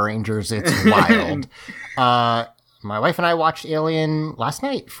and Power Rangers. It's wild. My wife and I watched Alien last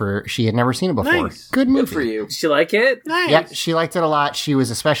night. She had never seen it before. Nice. Good movie. Good for you. Did she like it? Nice. Yep, she liked it a lot. She was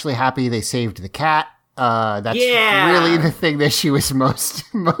especially happy they saved the cat. That's really the thing that she was most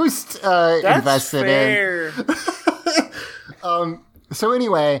invested in. So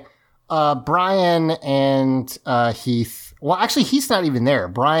anyway, Brian and Heath. Well, actually, Heath's not even there.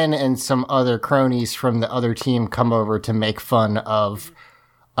 Brian and some other cronies from the other team come over to make fun of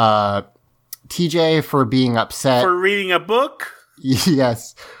TJ for being upset. For reading a book?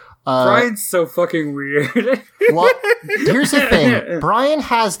 Yes. Brian's so fucking weird. Well, here's the thing. Brian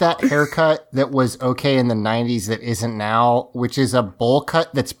has that haircut that was okay in the 90s that isn't now, which is a bowl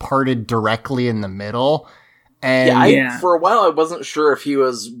cut that's parted directly in the middle. And for a while I wasn't sure if he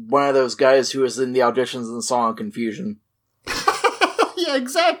was one of those guys who was in the auditions and saw Confusion. Yeah,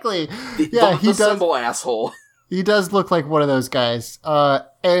 exactly. He does. Symbol asshole. He does look like one of those guys.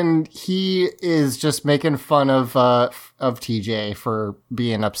 And he is just making fun of TJ for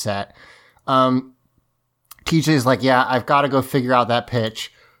being upset. TJ's like, yeah, I've got to go figure out that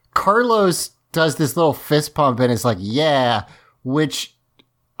pitch. Carlos does this little fist pump and is like, yeah, which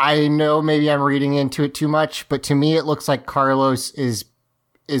I know maybe I'm reading into it too much, but to me it looks like Carlos is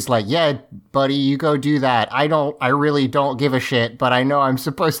like, yeah, buddy, you go do that. I really don't give a shit, but I know I'm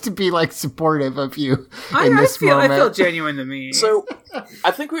supposed to be like supportive of you in this moment. I feel genuine to me. So,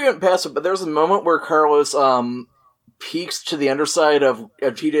 I think we went past it, but there's a moment where Carlos peeks to the underside of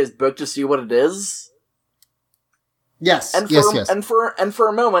TJ's book to see what it is. Yes, yes. And for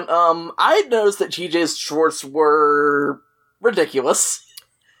a moment, I noticed that TJ's shorts were ridiculous,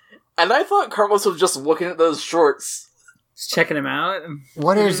 and I thought Carlos was just looking at those shorts. Checking him out.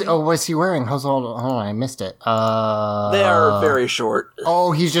 What's he wearing? Hold on, I missed it. They are very short.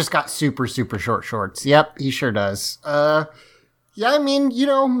 Oh, he's just got super, super short shorts. Yep, he sure does. Yeah, I mean,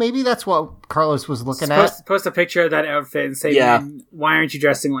 maybe that's what Carlos was looking at. Post a picture of that outfit and say, man, why aren't you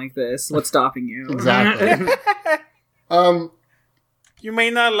dressing like this? What's stopping you? Exactly. You may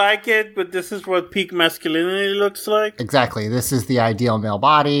not like it, but this is what peak masculinity looks like. Exactly. This is the ideal male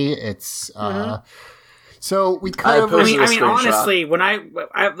body. It's, So we kind of. I mean, honestly, when I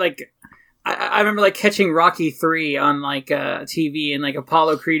remember like catching Rocky 3 on like TV and like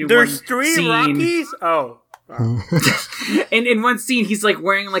Apollo Creed. There's 3 Rockies. Oh, wow. in one scene, he's like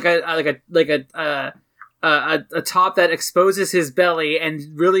wearing like a top that exposes his belly and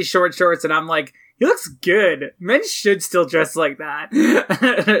really short shorts, and I'm like, he looks good. Men should still dress like that.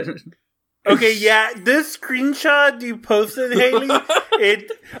 Okay, yeah, this screenshot you posted, Haley,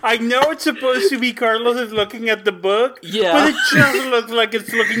 I know it's supposed to be Carlos is looking at the book, but it just looks like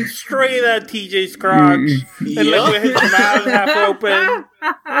it's looking straight at TJ's crotch, and like with his mouth half open.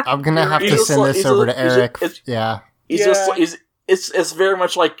 I'm gonna have to send this over to Eric. It's very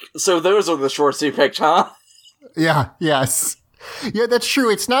much like, so those are the shorts you picked, huh? Yeah, yes. Yeah, that's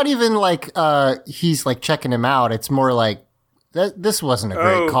true. It's not even like he's like checking him out. It's more like, this wasn't a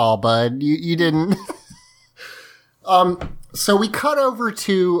great call, bud. You didn't. So we cut over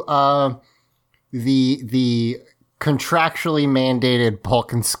to the contractually mandated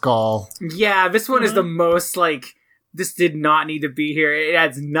Bulk and Skull. Yeah, this one is the most like, this did not need to be here. It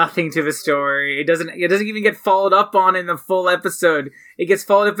adds nothing to the story. It doesn't even get followed up on in the full episode. It gets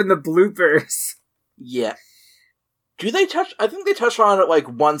followed up in the bloopers. Yeah. I think they touched on it like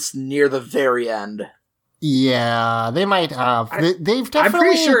once near the very end. Yeah, they might have. They've definitely. I'm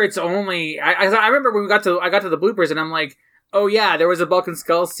pretty sure it's only. I remember when I got to the bloopers, and I'm like, oh yeah, there was a Bulk and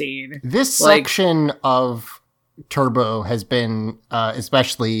Skull scene. This section of Turbo has been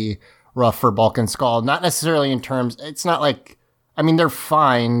especially rough for Bulk and Skull. Not necessarily in terms. It's not like. I mean, they're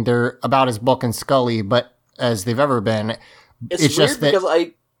fine. They're about as Bulk and Scully, but as they've ever been. It's weird just that,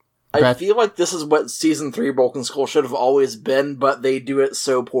 because I feel like this is what season 3 Bulk and Skull should have always been, but they do it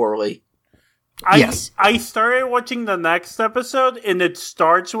so poorly. I started watching the next episode, and it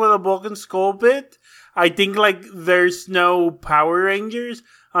starts with a Bulk and Skull bit. I think, like, there's no Power Rangers.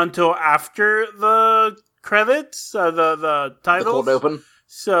 until after the credits, the titles. The cold open.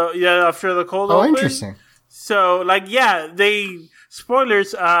 So, yeah, after the cold open. Oh, interesting. So,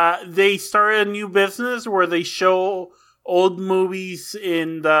 spoilers, they started a new business where they show old movies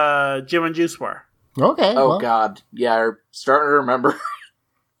in the Jim and Juice bar. Okay. Oh, God. Yeah, I'm starting to remember.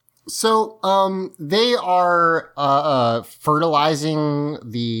 So, they are fertilizing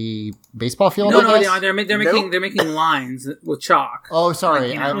the baseball field. No, they're making lines with chalk. Oh,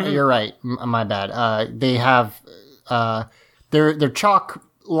 sorry, you're right. My bad. They have their chalk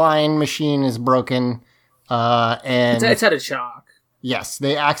line machine is broken, and it's out of chalk. Yes,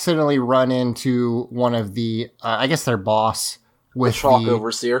 they accidentally run into one of the I guess their boss with the chalk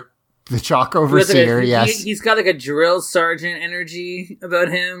overseer. The chalk overseer, yes. He's got like a drill sergeant energy about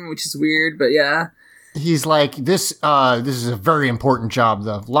him, which is weird, but yeah. He's like, this is a very important job.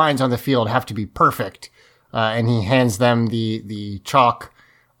 The lines on the field have to be perfect. And he hands them the chalk,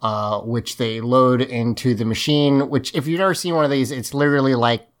 which they load into the machine, which if you've ever seen one of these, it's literally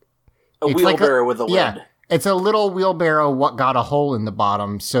like... A wheelbarrow with a lid. Yeah, it's a little wheelbarrow what got a hole in the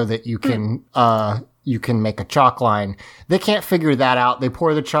bottom so that you can... you can make a chalk line. They can't figure that out. They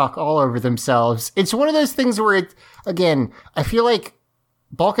pour the chalk all over themselves. It's one of those things where again, I feel like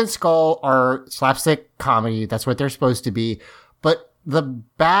Bulk and Skull are slapstick comedy. That's what they're supposed to be. But the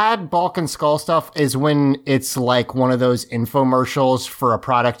bad Bulk and Skull stuff is when it's like one of those infomercials for a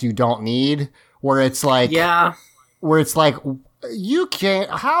product you don't need, where it's like, how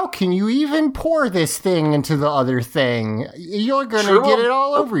can you even pour this thing into the other thing? You're gonna get it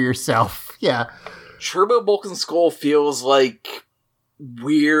all over yourself. Yeah. Turbo Bulk and Skull feels like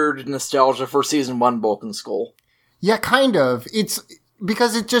weird nostalgia for season 1 Bulk and Skull. Yeah, kind of. It's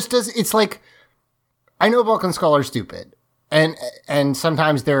because it just does. It's like, I know Bulk and Skull are stupid, and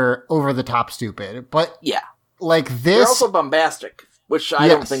sometimes they're over the top stupid, but yeah, like this, they're also bombastic, which I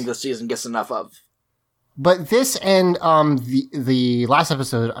don't think this season gets enough of. But this and the last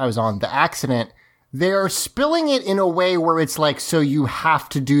episode I was on, The Accident, they're spilling it in a way where it's like, so you have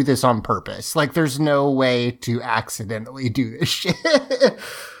to do this on purpose. Like, there's no way to accidentally do this shit.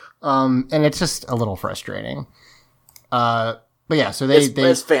 And it's just a little frustrating. But yeah, so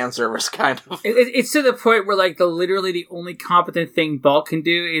it's fan service, kind of. It's to the point where, like, literally the only competent thing Bulk can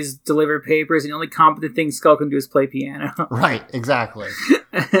do is deliver papers, and the only competent thing Skull can do is play piano. Right, exactly.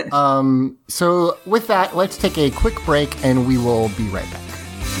 So with that, let's take a quick break, and we will be right back.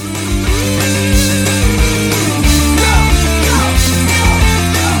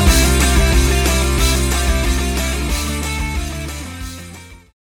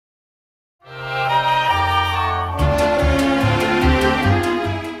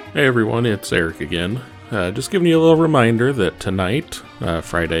 Hey everyone, it's Eric again. Just giving you a little reminder that tonight,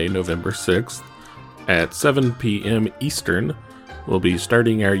 Friday, November 6th, at 7 p.m. Eastern, we'll be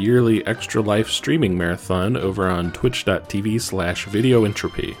starting our yearly Extra Life streaming marathon over on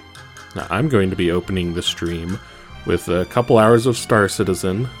twitch.tv/videoentropy. Now, I'm going to be opening the stream with a couple hours of Star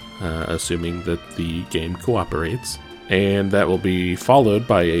Citizen, assuming that the game cooperates, and that will be followed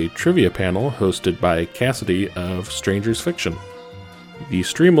by a trivia panel hosted by Cassidy of Stranger's Fiction. The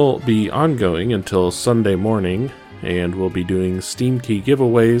stream will be ongoing until Sunday morning, and we'll be doing Steam Key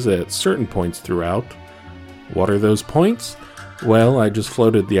giveaways at certain points throughout. What are those points? Well, I just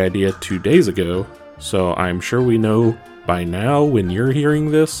floated the idea 2 days ago, so I'm sure we know by now when you're hearing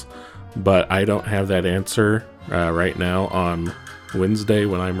this, but I don't have that answer right now on Wednesday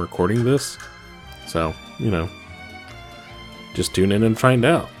when I'm recording this. So, just tune in and find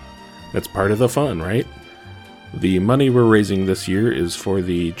out. That's part of the fun, right? The money we're raising this year is for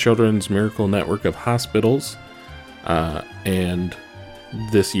the Children's Miracle Network of Hospitals, and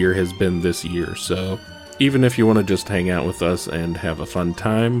this year has been this year, so even if you want to just hang out with us and have a fun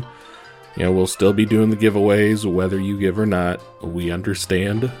time, we'll still be doing the giveaways, whether you give or not. We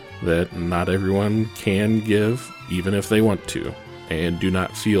understand that not everyone can give, even if they want to, and do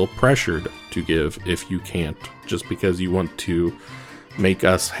not feel pressured to give if you can't, just because you want to make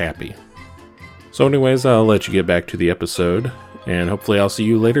us happy. So anyways, I'll let you get back to the episode, and hopefully I'll see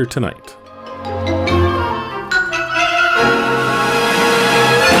you later tonight.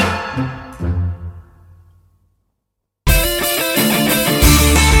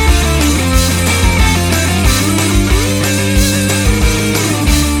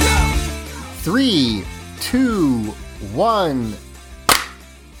 Three, two, one.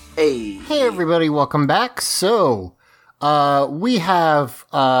 Hey everybody, welcome back. So, we have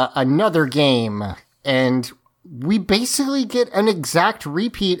another game, and we basically get an exact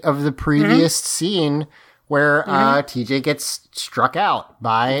repeat of the previous scene where TJ gets struck out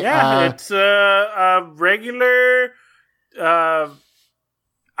by... it's a regular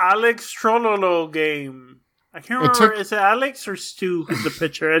Alex Trololo game. I can't remember. Is it Alex or Stu who's the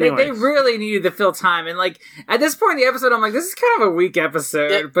pitcher? Anyway, they really needed to fill time, and like at this point in the episode, I'm like, this is kind of a weak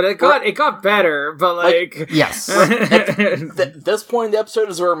episode, but it got better. But like yes, at this point in the episode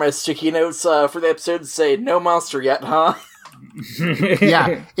is where my sticky notes for the episode say "No monster yet," huh?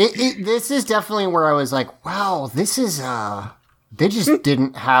 Yeah, this is definitely where I was like, wow, this is they just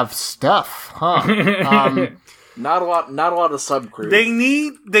didn't have stuff, huh? Not a lot of subcrew. They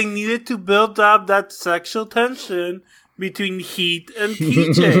needed to build up that sexual tension between Heat and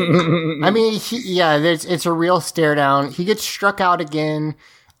TJ. I mean, it's a real stare down. He gets struck out again.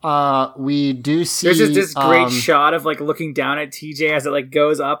 We do see there's just this great shot of like looking down at TJ as it like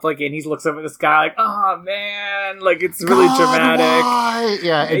goes up, like, and he looks up at the sky like, oh man, like it's really dramatic. Why?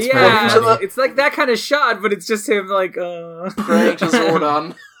 Yeah, it's like that kind of shot, but it's just him like, praying to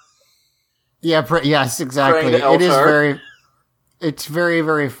Zordon. Yeah, yes, exactly. It's very,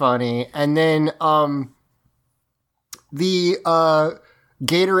 very funny. And then the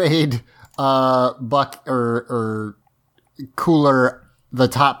Gatorade buck or cooler, the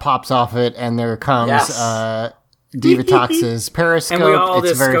top pops off it, and there comes Divatox's Periscope. And we all it's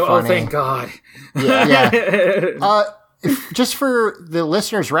just very go, funny. oh, thank God. Yeah. Just for the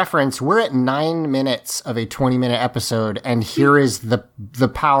listener's reference, we're at 9 minutes of a 20-minute episode, and here is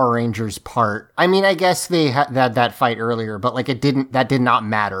the Power Rangers part. I mean, I guess they had that fight earlier, but like that did not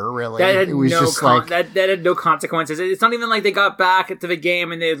matter really. That had it was that had no consequences. It's not even like they got back to the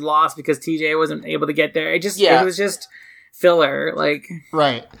game and they had lost because TJ wasn't able to get there. It was just filler, like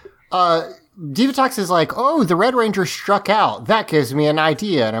right. Divatox is like, oh, the Red Ranger struck out. That gives me an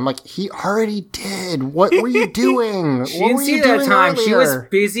idea. And I'm like, he already did. What were you doing? She didn't see that time. Earlier? She was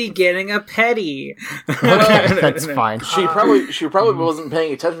busy getting a petty. Okay, that's fine. She probably wasn't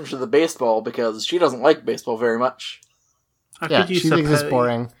paying attention to the baseball because she doesn't like baseball very much. Yeah, she thinks it's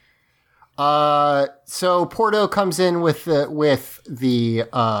boring. So Porto comes in with the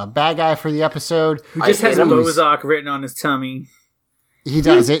bad guy for the episode. Who just has Bozak written on his tummy. He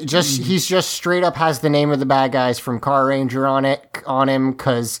does. He's just straight up has the name of the bad guys from Car Ranger on him,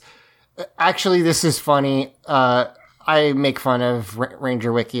 because actually this is funny. I make fun of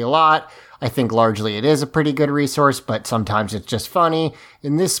Ranger Wiki a lot. I think largely it is a pretty good resource, but sometimes it's just funny.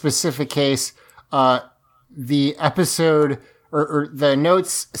 In this specific case, the episode or the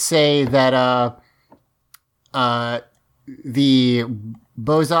notes say that the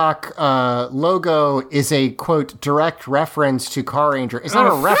Bozak logo is a, quote, direct reference to Car Ranger. It's not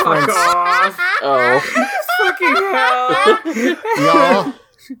a reference. Fucking hell. Y'all,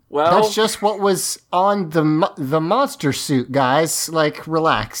 well, that's just what was on the monster suit, guys. Like,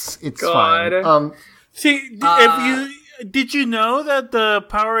 relax. It's fine. Did you know that the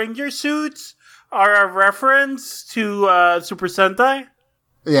Power Ranger suits are a reference to Super Sentai?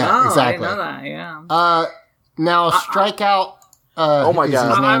 Yeah, exactly. I didn't know that, yeah. Now, Strikeout... oh my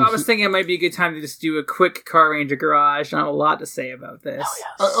god! I was thinking it might be a good time to just do a quick Car Ranger Garage. I have a lot to say about this.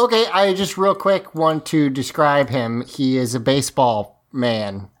 Oh, yes. Okay, I just real quick want to describe him. He is a baseball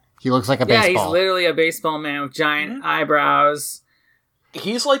man. He looks like a baseball. Yeah, he's literally a baseball man with giant eyebrows.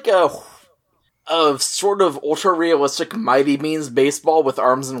 He's like a sort of ultra-realistic Mighty Beans baseball with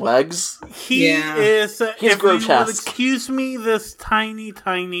arms and legs. He is. He's if grotesque. you would excuse me, this tiny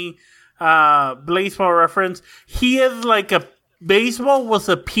baseball reference. He is like a baseball with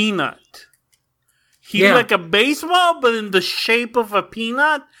a peanut. He's like a baseball, but in the shape of a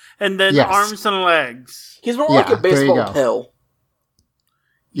peanut, and then arms and legs. He's more like a baseball pill.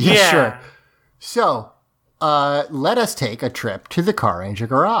 Yeah, sure. So, let us take a trip to the Car Ranger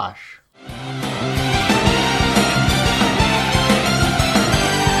Garage.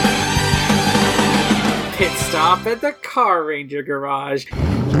 Pit stop at the Car Ranger Garage.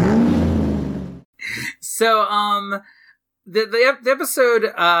 So, the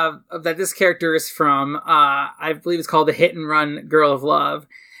episode that this character is from, I believe it's called The Hit and Run Girl of Love,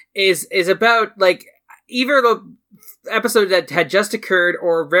 is about, like, either the episode that had just occurred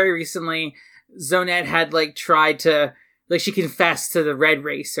or very recently, Zonette had, like, tried to, like, she confessed to the Red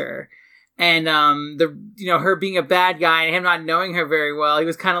Racer. And, her being a bad guy and him not knowing her very well, he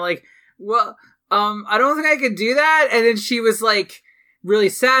was kind of like, well, I don't think I could do that. And then she was, like, really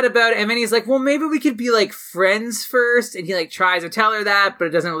sad about it, and then he's like, well, maybe we could be like friends first, and he like tries to tell her that, but it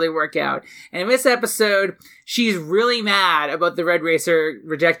doesn't really work out. And in this episode, she's really mad about the Red Racer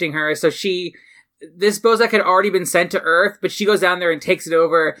rejecting her, so this Bozak had already been sent to Earth, but she goes down there and takes it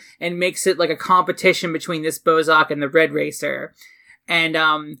over and makes it like a competition between this Bozak and the Red Racer. And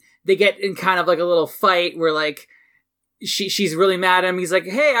they get in kind of like a little fight where like she's really mad at him. He's like,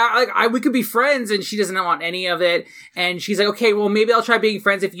 hey, we could be friends, and she doesn't want any of it. And she's like, okay, well, maybe I'll try being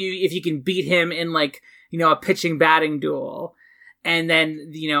friends if you can beat him in like, a pitching batting duel. And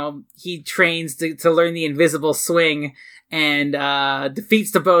then, he trains to learn the invisible swing and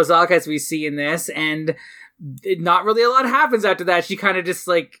defeats the Bozak, as we see in this. And not really a lot happens after that. She kind of just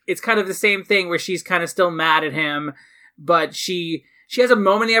like, it's kind of the same thing where she's kind of still mad at him, but she has a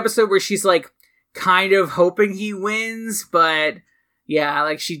moment in the episode where she's like kind of hoping he wins, but yeah,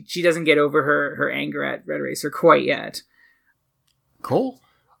 like she doesn't get over her anger at Red Racer quite yet. Cool.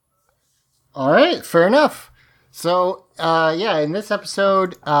 All right, fair enough. So, in this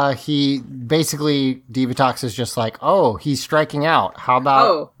episode, he basically, Divatox is just like, oh, he's striking out. How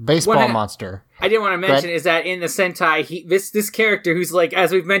about Baseball Monster? I didn't want to mention is that in the Sentai, this character who's like,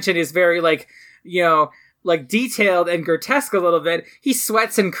 as we've mentioned, is very like, like detailed and grotesque a little bit. He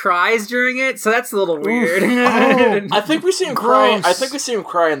sweats and cries during it, so that's a little weird. I think we see him cry. I think we see him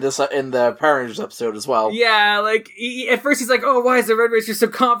cry in the Power Rangers episode as well. Yeah, like at first he's like, "Oh, why is the Red Racer so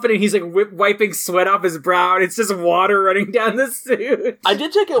confident?" He's like wiping sweat off his brow, and it's just water running down the suit. I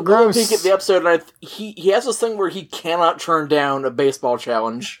did take a little peek at the episode, and he has this thing where he cannot turn down a baseball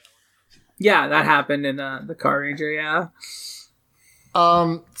challenge. Yeah, that happened in the Car Ranger. Yeah.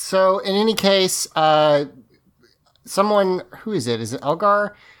 So in any case, someone, who is it? Is it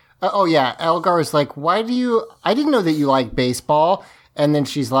Elgar? Elgar is like, I didn't know that you like baseball. And then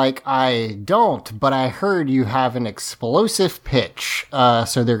she's like, I don't, but I heard you have an explosive pitch.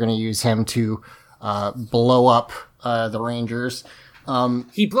 So they're going to use him to, blow up, the Rangers.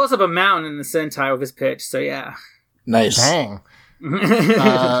 He blows up a mountain in the Sentai with his pitch. So yeah. Nice. Dang.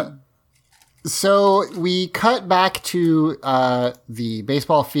 So we cut back to the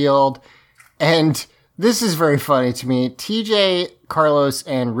baseball field, and this is very funny to me. TJ, Carlos,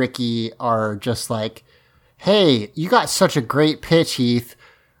 and Ricky are just like, hey, you got such a great pitch, Heath.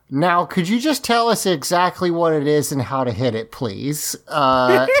 Now, could you just tell us exactly what it is and how to hit it, please?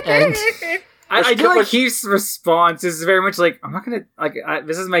 And I do like Heath's response is very much like, I'm not gonna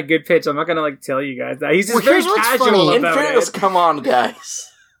this is my good pitch. I'm not gonna tell you guys that. He's just very casual about it. Come on, guys.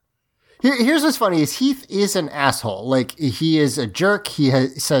 Here's what's funny is Heath is an asshole. Like, he is a jerk. He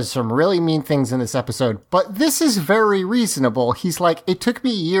says some really mean things in this episode, but this is very reasonable. He's like, it took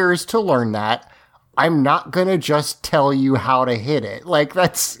me years to learn that. I'm not gonna just tell you how to hit it. Like,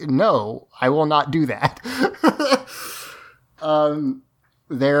 no, I will not do that.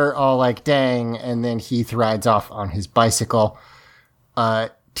 They're all like, dang, and then Heath rides off on his bicycle.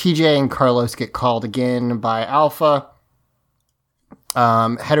 TJ and Carlos get called again by Alpha.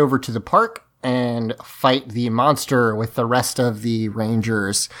 Head over to the park and fight the monster with the rest of the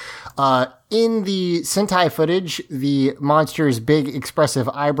Rangers. In the Sentai footage, the monster's big expressive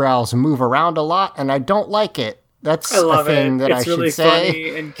eyebrows move around a lot, and I don't like it. That's a thing that I should say.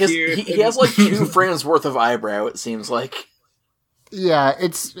 Funny and cute. He has like 2 frames worth of eyebrow, it seems like. Yeah,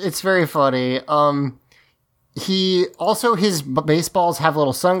 it's very funny. He also, his baseballs have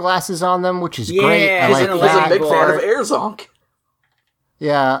little sunglasses on them, which is great. I like that. He's a big fan of Airzonk.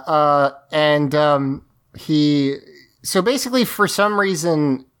 Yeah, so basically for some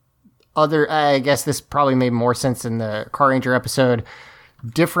reason, I guess this probably made more sense in the Car Ranger episode,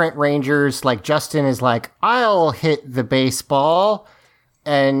 different Rangers, like Justin is like, I'll hit the baseball,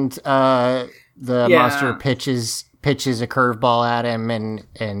 and, the monster pitches a curveball at him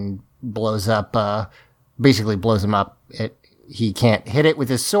and blows up, basically blows him up. He can't hit it with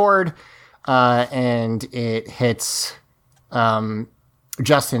his sword, and it hits,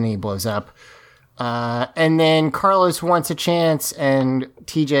 Justin, he blows up. And then Carlos wants a chance, and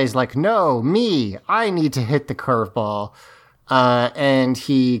TJ's like, no, I need to hit the curveball. And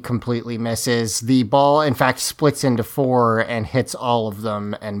he completely misses. The ball, in fact, splits into 4 and hits all of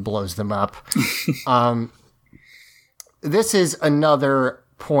them and blows them up. This is another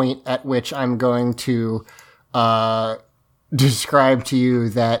point at which I'm going to describe to you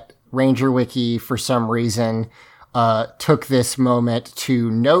that Ranger Wiki, for some reason, took this moment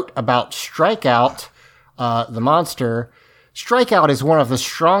to note about Strikeout, the monster. Strikeout is one of the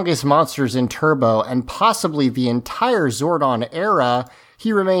strongest monsters in Turbo, and possibly the entire Zordon era.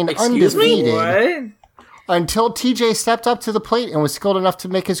 He remained undefeated until TJ stepped up to the plate and was skilled enough to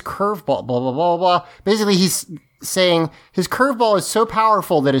make his curveball, blah, blah, blah, blah. Basically, he's saying his curveball is so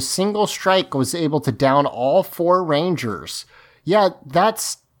powerful that a single strike was able to down all 4 Rangers. Yeah,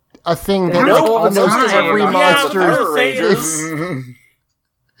 that's a thing that almost every monster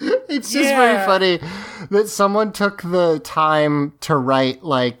it's just very funny that someone took the time to write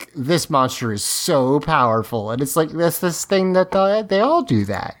like, this monster is so powerful, and it's like, that's this thing that they all do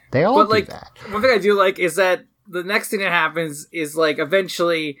that. They all do that. One thing I do like is that the next thing that happens is like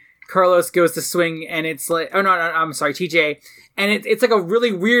eventually Carlos goes to swing and it's like, oh no, I'm sorry, TJ, and it's like a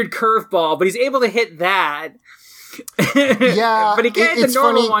really weird curveball, but he's able to hit that. Yeah, but he can't hit it's the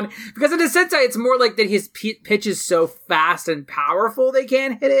normal funny. one because in a sense it's more like that his pitch is so fast and powerful they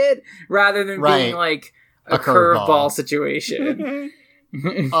can't hit it rather than being like a curveball situation.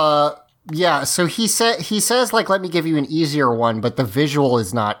 Yeah, so he says like, let me give you an easier one, but the visual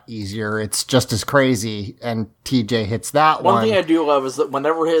is not easier. It's just as crazy, and TJ hits that one. One thing I do love is that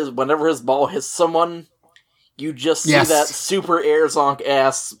whenever his ball hits someone, you just see that super air zonk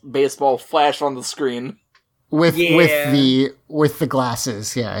ass baseball flash on the screen. With the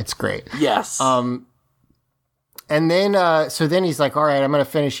glasses. Yeah, it's great. Yes. And then so then he's like, all right, I'm going to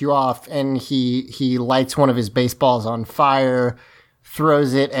finish you off, and he lights one of his baseballs on fire,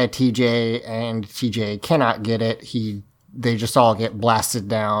 throws it at TJ, and TJ cannot get it. They just all get blasted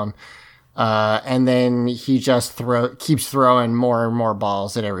down. And then he just keeps throwing more and more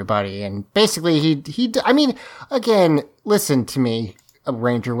balls at everybody. And basically I mean, again, listen to me,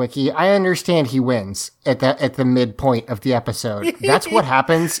 Ranger Wiki. I understand he wins at the midpoint of the episode. That's what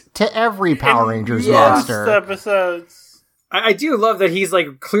happens to every Power Rangers monster. Episodes. I do love that he's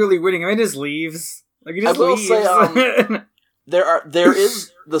like clearly winning. I mean, he just leaves. Like he just leaves. Say, there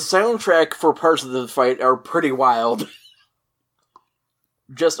is the soundtrack for parts of the fight are pretty wild.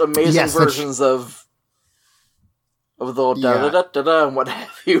 Just amazing versions of the little da da da da and what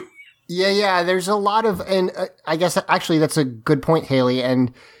have you. Yeah, there's a lot of, and I guess actually that's a good point, Haley,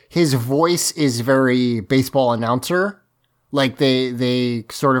 and his voice is very baseball announcer. Like they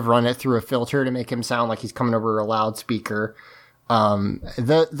sort of run it through a filter to make him sound like he's coming over a loudspeaker.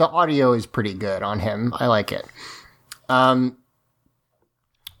 The audio is pretty good on him. I like it. The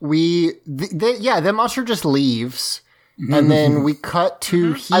monster just leaves, and then we cut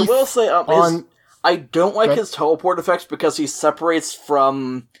to Heath. I will say, I don't like his teleport effect because he separates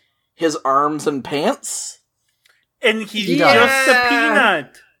from his arms and pants. And he's just a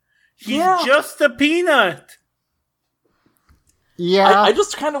peanut. He's just a peanut. Yeah. I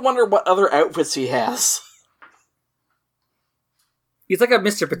just kind of wonder what other outfits he has. He's like a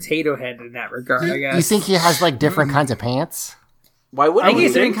Mr. Potato Head in that regard, I guess. You think he has like different kinds of pants? Why wouldn't I think he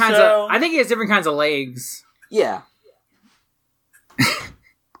has different kinds so? I think he has different kinds of legs. Yeah.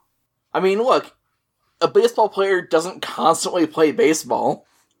 I mean, look, a baseball player doesn't constantly play baseball.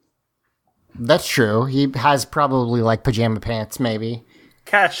 That's true. He has probably like pajama pants, maybe.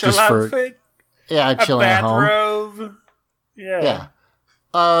 Casual outfit. Chilling at home. Bathrobe. Yeah.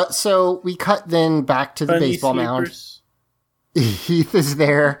 So we cut then back to the baseball mound. Heath is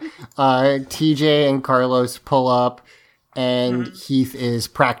there. TJ and Carlos pull up, and Heath is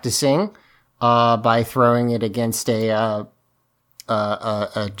practicing by throwing it against a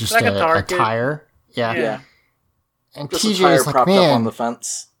tire. Yeah. And Just TJ is like, propped man, up on the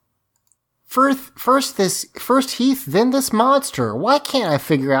fence. First Heath, then this monster. Why can't I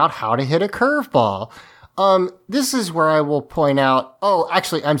figure out how to hit a curveball? This is where I will point out. Oh,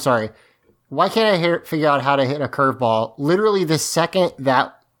 actually, I'm sorry. Why can't I figure out how to hit a curveball? Literally, the second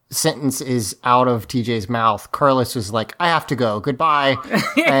that sentence is out of TJ's mouth, Carlos was like, "I have to go. Goodbye."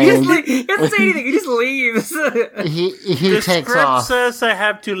 And he doesn't say anything. He just leaves. he The takes script off. says I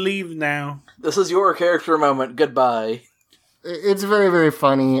have to leave now. This is your character moment. Goodbye. It's very, very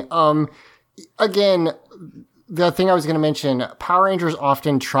funny. Again, the thing I was going to mention, Power Rangers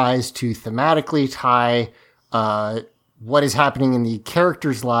often tries to thematically tie what is happening in the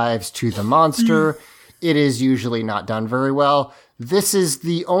characters' lives to the monster. It is usually not done very well. This is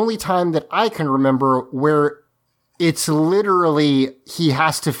the only time that I can remember where it's literally he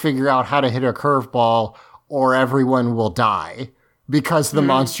has to figure out how to hit a curveball or everyone will die. Because the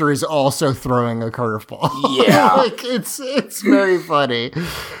monster is also throwing a curveball. Yeah. Like, it's very funny.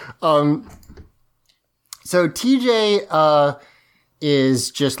 So TJ is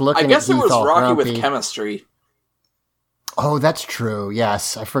just looking at Heath. I guess it was all Rocky grumpy. with chemistry. Oh, that's true.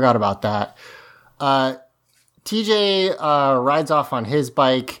 Yes, I forgot about that. TJ rides off on his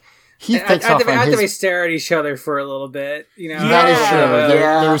bike. Heath takes off on his... They stare at each other for a little bit. You know, That is true.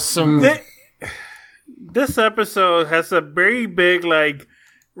 There's some... This episode has a very big, like,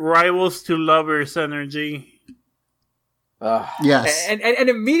 rivals to lovers energy. Yes. And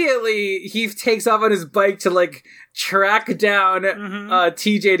immediately Heath takes off on his bike to, like, track down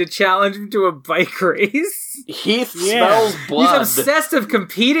TJ to challenge him to a bike race. Heath smells blood. He's obsessed of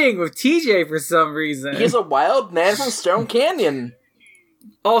competing with TJ for some reason. He's a wild man from Stone Canyon.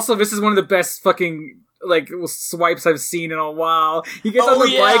 Also, this is one of the best fucking... like swipes I've seen in a while. He gets on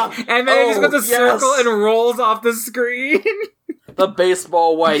the bike and then he just goes a circle and rolls off the screen. The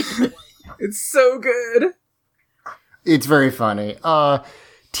baseball wipe. It's so good. It's very funny.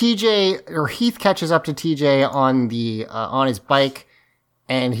 Heath catches up to TJ on the on his bike,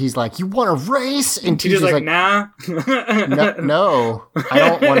 and he's like, "You want to race?" And TJ's like, "Nah, no, I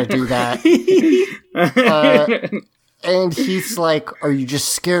don't want to do that." And Heath's like, "Are you just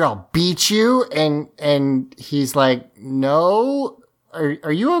scared I'll beat you?" And he's like, "No.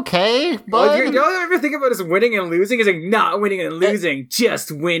 Are you okay?" Well, you don't ever think about us winning and losing? It's like not winning and losing,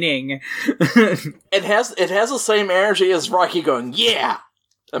 just winning. It has the same energy as Rocky going, "Yeah,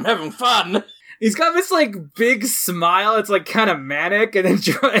 I'm having fun." He's got this like big smile. It's like kind of manic, and then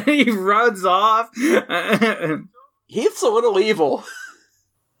he runs off. Heath's a little evil.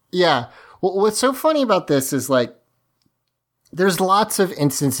 Yeah. Well, what's so funny about this is like, there's lots of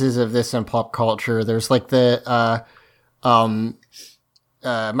instances of this in pop culture. There's like the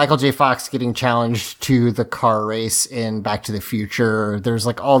Michael J. Fox getting challenged to the car race in Back to the Future. There's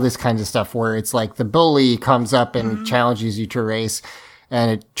like all this kinds of stuff where it's like the bully comes up and challenges you to a race, and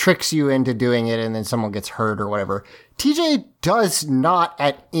it tricks you into doing it, and then someone gets hurt or whatever. TJ does not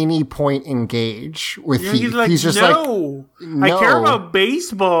at any point engage with Heath. He's just no, I care about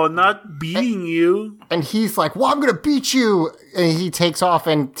baseball, not beating you. And he's like, "Well, I'm gonna beat you," and he takes off,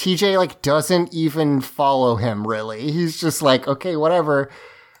 and TJ like doesn't even follow him really. He's just like, "Okay, whatever."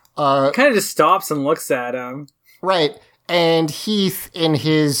 Kind of just stops and looks at him. Right. And Heath in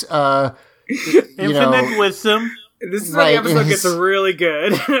his infinite wisdom. This is where the episode gets really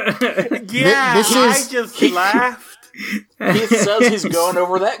good. I just laughed. He says he's going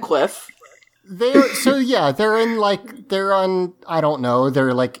over that cliff. They're on, I don't know,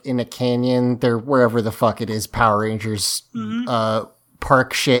 they're like in a canyon, they're wherever the fuck it is, Power Rangers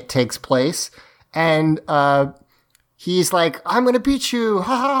park shit takes place. And he's like, "I'm gonna beat you,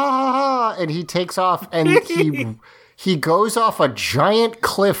 ha ha ha ha," and he takes off, and he goes off a giant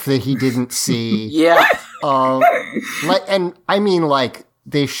cliff that he didn't see. Yeah.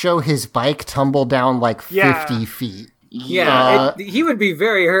 They show his bike tumble down like 50 feet. Yeah, he would be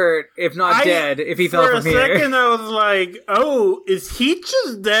very hurt, if not dead, if he fell from here. For a second, I was like, "Oh, is he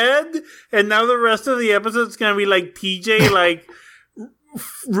just dead?" And now the rest of the episode's gonna be like TJ, like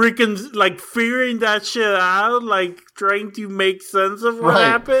freaking, like figuring that shit out, like trying to make sense of what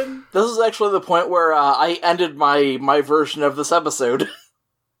happened. This is actually the point where I ended my version of this episode.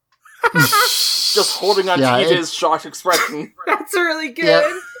 Just holding on TJ's shocked expression. That's really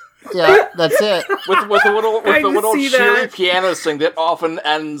good. Yeah, that's it. With the little cheery piano sing that often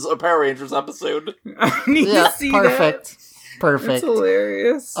ends a Power Rangers episode. I need to see perfect. that. Perfect. That's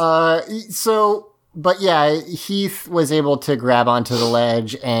hilarious. But yeah, Heath was able to grab onto the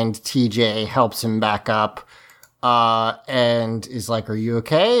ledge, and TJ helps him back up, and is like, "Are you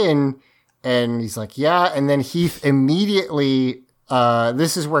okay?" And he's like, "Yeah." And then Heath immediately,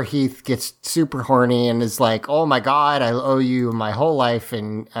 this is where Heath gets super horny and is like, "Oh my God, I owe you my whole life,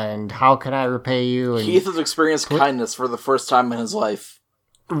 and how can I repay you?" And Heath has experienced kindness for the first time in his life.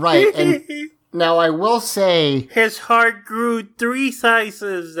 Right, and now I will say, his heart grew 3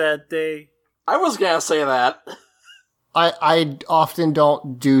 sizes that day. I was gonna say that. I often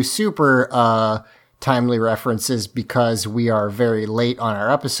don't do super timely references because we are very late on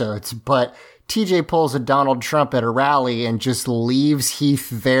our episodes, but TJ pulls a Donald Trump at a rally and just leaves Heath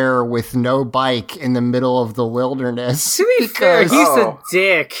there with no bike in the middle of the wilderness. To be fair, he's a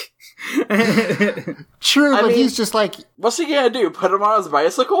dick. True, but he's just like... What's he gonna do? Put him on his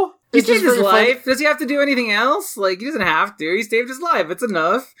bicycle? He saved his life. Does he have to do anything else? Like, he doesn't have to. He saved his life. It's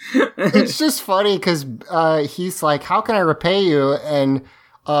enough. It's just funny because he's like, "How can I repay you?" And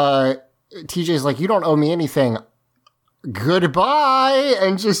TJ's like, "You don't owe me anything. Goodbye,"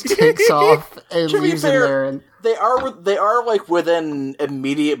 and just takes off and leaves him there. And they are like within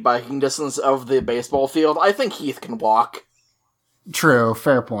immediate biking distance of the baseball field. I think Heath can walk. True,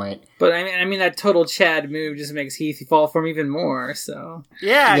 fair point. But I mean that total Chad move just makes Heath fall for him even more, so...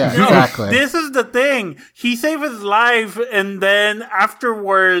 Yeah, exactly. This is the thing. He saved his life, and then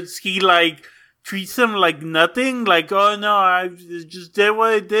afterwards, he, like, treats him like nothing. Like, "Oh, no, I just did what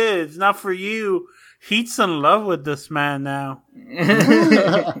I did. It's not for you." Heath's in love with this man now.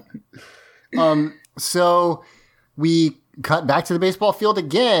 So we cut back to the baseball field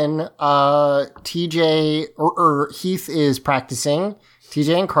again. TJ or Heath is practicing.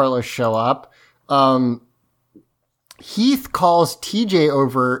 TJ and Carlos show up. Heath calls TJ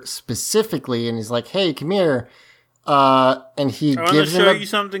over specifically and he's like, "Hey, come here." And he gives him I want to show you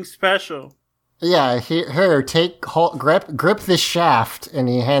something special. Yeah, here, grip this shaft, and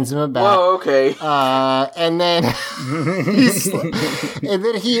he hands him a bat. Whoa, okay. And then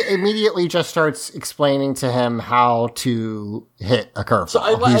he immediately just starts explaining to him how to hit a curveball. So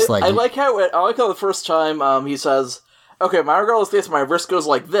I like how the first time he says, okay, my regardless case, my wrist goes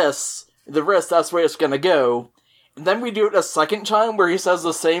like this. The wrist, that's where it's gonna go. And then we do it a second time where he says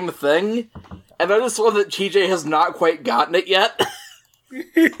the same thing. And I just love that TJ has not quite gotten it yet.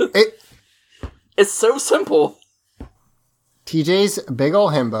 It's so simple. TJ's a big ol'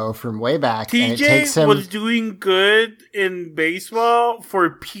 himbo from way back. and it takes TJ him... was doing good in baseball for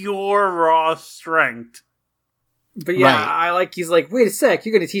pure raw strength. But yeah, Right. he's like, wait a sec,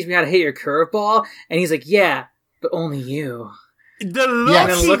 you're gonna teach me how to hit your curveball? And he's like, yeah, but only you. The look Yes.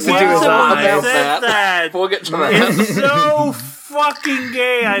 And he then looks gives into his him when eyes. he About says that. We'll get to that. It's so fucking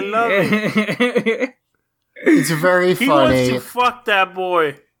gay. I love it. It's very He funny. wants to fuck that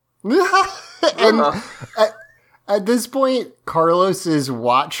boy. And at this point, Carlos's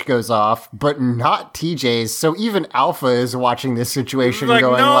watch goes off, but not TJ's. So even Alpha is watching this situation Like,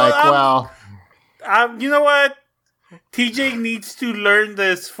 going no, like, I'm- well... You know what? TJ needs to learn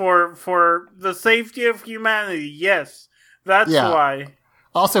this for the safety of humanity. Yes, that's Yeah. why.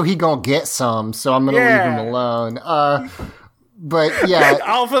 Also, he gonna get some, so I'm gonna leave Yeah. him alone. But yeah,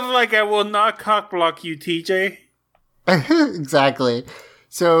 Alpha's like, I will not cockblock you, TJ. exactly.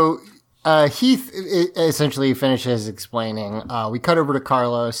 So Heath essentially finishes explaining. We cut over to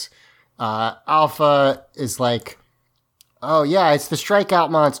Carlos. Alpha is like, "Oh yeah, it's the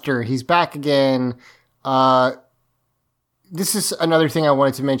strikeout monster. He's back again." This is another thing I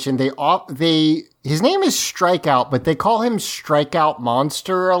wanted to mention. His name is Strikeout, but they call him Strikeout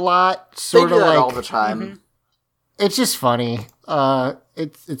Monster a lot. They Sort do of that like all the time. it's just funny.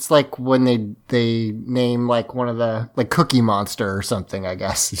 It's like when they name like one of the like Cookie Monster or something. I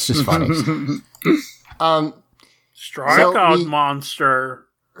guess it's just funny. Strikeout we- monster.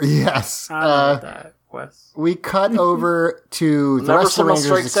 Yes. I love that, Wes. We cut over to the Whenever rest of the someone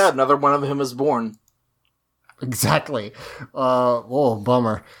Rangers. strikes out, another one of him is born. Exactly.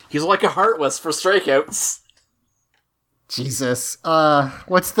 Bummer. He's like a Heartless for strikeouts. Jesus.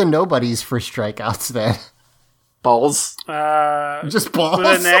 What's the nobodies for strikeouts then? Balls. Just balls.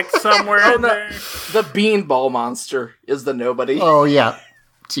 With an X somewhere in there. The Beanball Monster is the nobody. Oh yeah.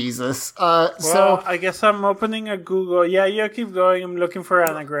 Jesus. Well, So I guess I'm opening a Google. Yeah, keep going. I'm looking for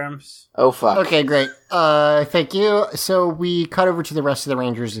anagrams. Oh, fuck. okay, great. Thank you. So we cut over to the rest of the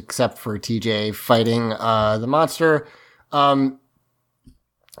Rangers except for TJ fighting the monster. And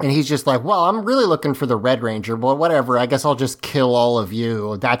he's just like, well, I'm really looking for the Red Ranger. Well, whatever. I guess I'll just kill all of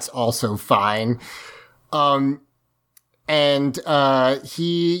you. That's also fine. And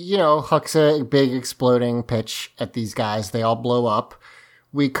he, hucks a big exploding pitch at these guys. They all blow up.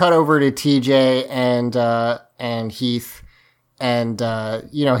 We cut over to TJ and Heath. And,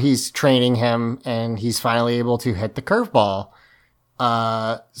 he's training him and he's finally able to hit the curveball. So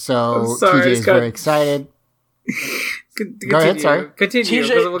I'm sorry, TJ's very excited. Go ahead, sorry. Continue,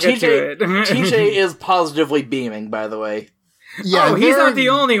 because we'll get to it. TJ is positively beaming, by the way. Yeah, Oh, he's they're- not the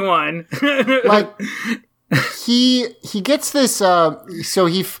only one. like he gets this so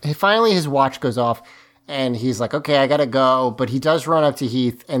he finally his watch goes off and he's like, okay, I gotta go, but he does run up to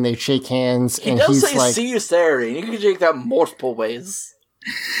Heath and they shake hands He and does he's say, like, see you Saturday, and you can take that multiple ways.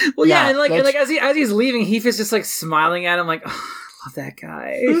 Well, yeah, Yeah, and like that's- as he's leaving, Heath is just like smiling at him, like, oh, I love that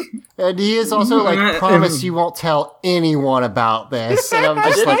guy. and he is also like, promise you won't tell anyone about this. And I'm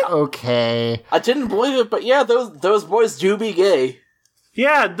just like, okay. I didn't believe it, but yeah, those boys do be gay.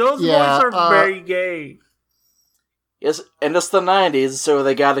 Yeah, those Yeah, boys are very gay. Yes, and it's the 90s, so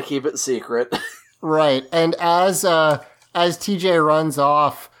they gotta keep it secret. Right. And as TJ runs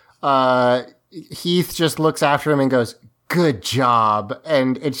off, Heath just looks after him and goes, good job.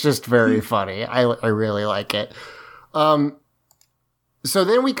 And it's just very funny. I really like it. So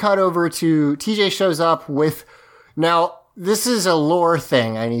then we cut over to TJ shows up with, now this is a lore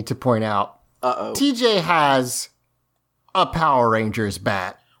thing I need to point out. Uh-oh. TJ has a Power Rangers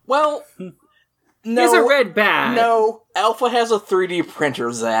bat. Well, no. He's a red bat. No, Alpha has a 3D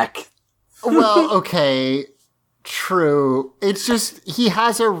printer, Zach. Well, okay, true. It's just, he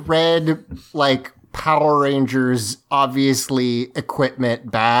has a red, like, Power Rangers, obviously, equipment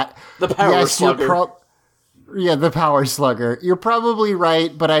bat. The Power Slugger. The Power Slugger. You're probably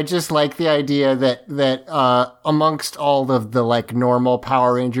right, but I just like the idea that amongst all of the, like, normal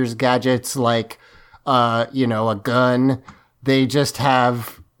Power Rangers gadgets, like, a gun, they just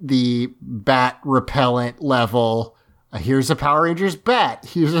have the bat repellent level. Here's a Power Rangers bat.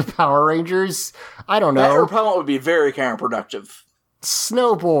 Here's a Power Rangers, I don't know. That repellent would be very counterproductive.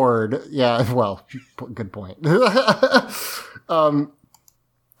 Snowboard. Yeah, well, good point.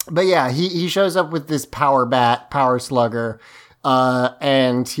 But yeah, he shows up with this Power Slugger,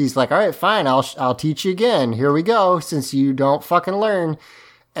 and he's like, all right, fine, I'll teach you again. Here we go, since you don't fucking learn.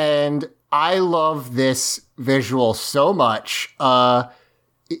 And I love this visual so much.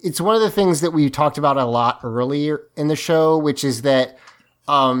 It's one of the things that we talked about a lot earlier in the show, which is that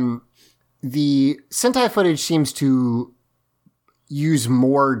the Sentai footage seems to use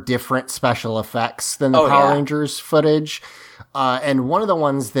more different special effects than the Power Rangers footage. And one of the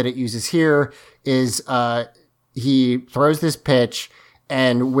ones that it uses here is he throws this pitch,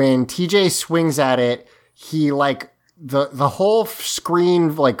 and when TJ swings at it, he like the whole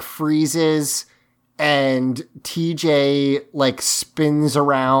screen like freezes, and TJ like spins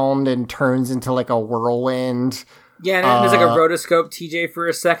around and turns into like a whirlwind. Yeah, and there's like a rotoscope TJ for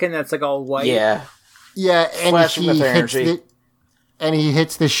a second that's like all white. Yeah. Yeah, and Flashing with energy. He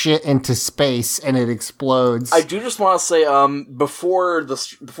hits the shit into space and it explodes. I do just want to say, before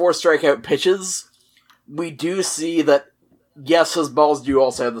Strikeout pitches, we do see that, yes, his balls do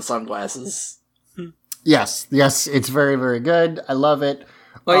also have the sunglasses. Yes, it's very, very good. I love it.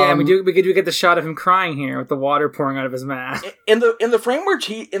 Oh yeah, and we get the shot of him crying here with the water pouring out of his mask. In the frame where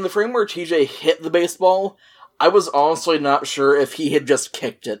TJ hit the baseball, I was honestly not sure if he had just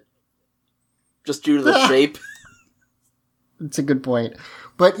kicked it, just due to the shape. It's a good point.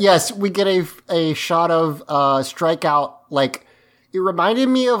 But yes, we get a shot of Strikeout, like, it reminded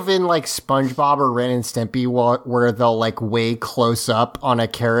me of in, like, SpongeBob or Ren and Stimpy, where they'll, like, way close up on a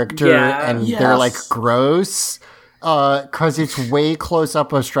character they're, like, gross. Cause it's way close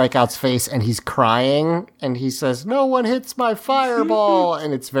up of Strikeout's face and he's crying and he says, "No one hits my fireball."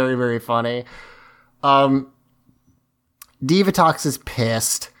 And it's very, very funny. Divatox is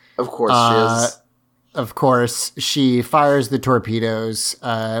pissed. Of course she is. Of course, she fires the torpedoes,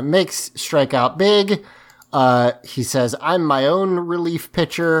 makes Strikeout big. He says, "I'm my own relief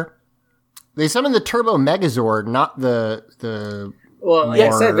pitcher." They summon the Turbo Megazord, not the. Well, like I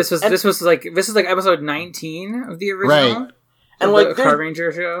said, this is like episode 19 of the original, right? And like the Car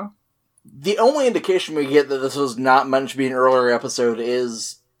Ranger show. The only indication we get that this was not meant to be an earlier episode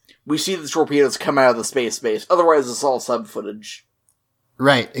is we see the torpedoes come out of the space base. Otherwise, it's all sub footage.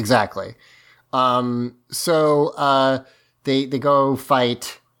 Right, exactly. So they go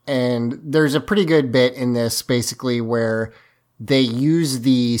fight, and there's a pretty good bit in this, basically, where they use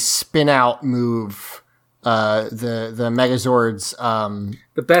the spin out move, the Megazord's,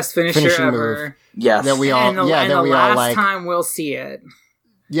 the best finishing ever. Move. Yes. That we all, the last time we'll see it.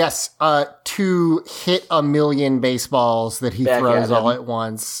 Yes, to hit 1,000,000 baseballs that he throws all at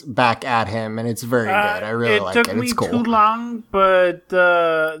once back at him, and it's very good. I really like it. It's cool. It took me too long, but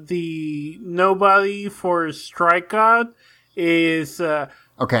the nobody for Strikeout is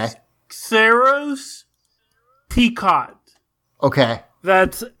okay. Xeros Tikot. Okay.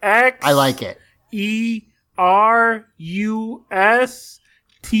 That's X. I like it.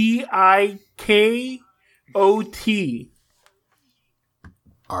 ERUSTIKOT.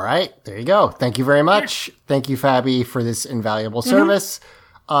 All right, there you go. Thank you very much. Thank you, Fabi, for this invaluable service.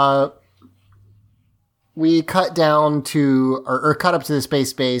 We cut down to, or cut up to the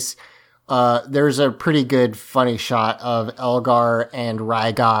space base. There's a pretty good, funny shot of Elgar and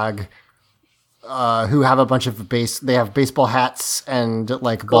Rygog, who have a bunch of they have baseball hats and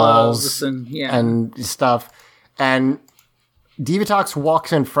like balls and stuff. And Divatox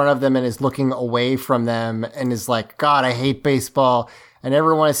walks in front of them and is looking away from them and is like, "God, I hate baseball. I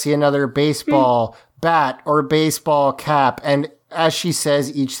never want to see another baseball bat or baseball cap." And as she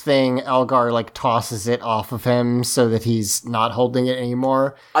says each thing, Elgar like tosses it off of him so that he's not holding it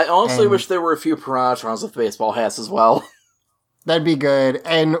anymore. I honestly wish there were a few Piranhatrons with baseball hats as well. That'd be good.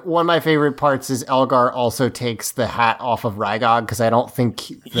 And one of my favorite parts is Elgar also takes the hat off of Rygog, because I don't think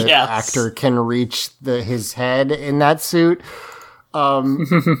the actor can reach his head in that suit.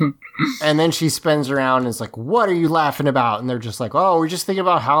 And then she spins around and is like, "What are you laughing about?" And they're just like, "Oh, we're just thinking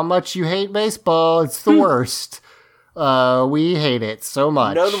about how much you hate baseball. It's the worst. We hate it so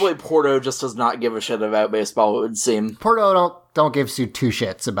much." Notably, Porto just does not give a shit about baseball, it would seem. Porto don't give two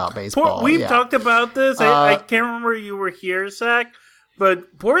shits about baseball. We've talked about this. I can't remember you were here, Zach,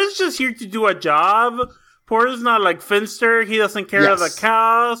 but Porto's just here to do a job. Porto's not like Finster. He doesn't care about the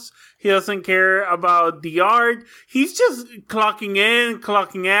cows. He doesn't care about the art. He's just clocking in,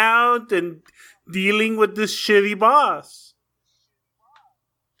 clocking out, and dealing with this shitty boss.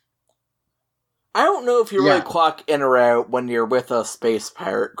 I don't know if you really clock in or out when you're with a space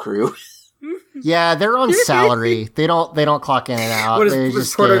pirate crew. Yeah, they're on salary. They don't clock in and out.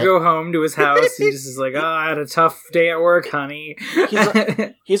 Does Porto go home to his house? He just is like, "Oh, I had a tough day at work, honey."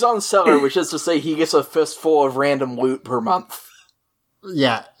 He's on salary, which is to say he gets a fistful of random loot per month.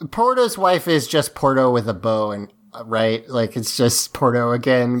 Yeah, Porto's wife is just Porto with a bow right? Like it's just Porto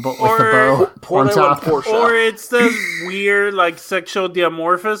again, but with Or the bow on Porto top. and Portia. Or it's this weird, like, sexual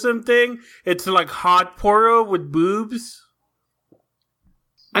dimorphism thing. It's like hot Porto with boobs.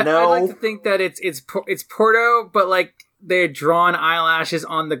 I'd like to think that it's Porto, but like they're drawn eyelashes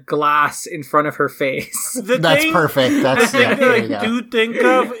on the glass in front of her face. That's perfect. That's the thing there that you I go. do think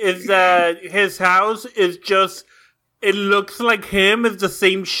of is that his house is just, it looks like him, it's the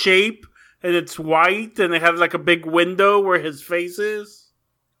same shape, and it's white, and it has like a big window where his face is.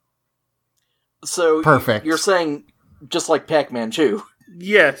 So Perfect. You're saying just like Pac-Man too.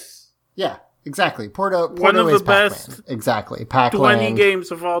 Yes. Yeah, exactly. Porto One of is the Pac-Man. best Exactly. 20 Pac-Man. games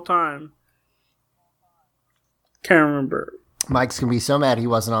of all time. Can't remember. Mike's gonna be so mad he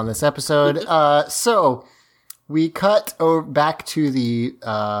wasn't on this episode. So we cut back to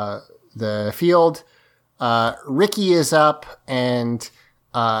the field. Ricky is up, and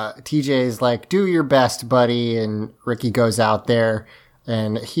TJ is like, "Do your best, buddy." And Ricky goes out there,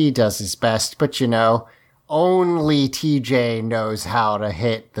 and he does his best. But only TJ knows how to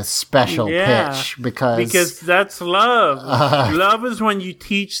hit the special pitch because that's love. Love is when you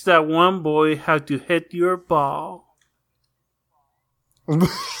teach that one boy how to hit your ball.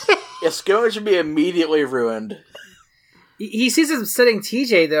 It's going to be immediately ruined. He sees him upsetting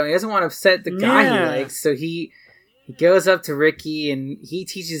TJ though. He doesn't want to upset the guy he likes, so he goes up to Ricky and he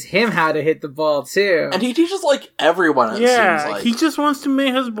teaches him how to hit the ball too. And he teaches like everyone. It seems like he just wants to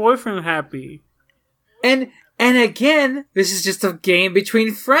make his boyfriend happy. And again, this is just a game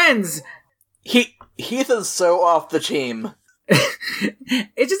between friends. Heath is so off the team.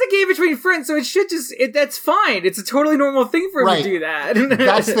 It's just a game between friends, so it should that's fine. It's a totally normal thing for him to do that.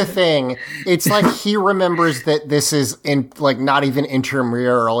 That's the thing. It's like he remembers that this is not even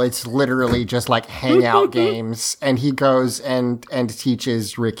intramural. It's literally just like hangout games, and he goes and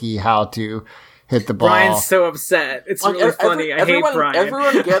teaches Ricky how to hit the ball. Brian's so upset. It's like, really funny. I hate Brian.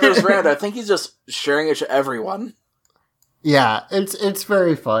 Everyone gathers around. I think he's just sharing it to everyone. Yeah, it's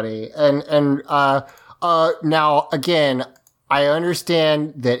very funny. And now again, I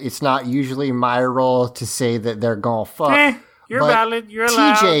understand that it's not usually my role to say that they're gonna fuck. You're valid. You're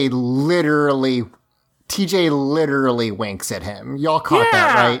allowed. TJ literally winks at him. Y'all caught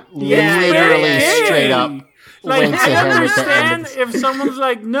that, right? Yeah, Literally straight up. Like, winks I at him at the end understand if someone's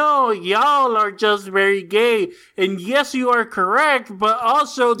like, no, y'all are just very gay. And yes, you are correct, but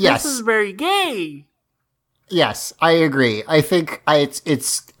also this is very gay. Yes, I agree. I think it's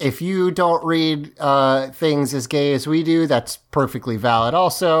if you don't read things as gay as we do, that's perfectly valid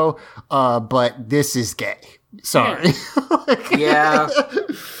also. But this is gay. Sorry. Yeah.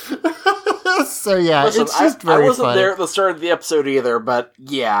 So yeah, listen, it's just very I wasn't funny. there at the start of the episode either, but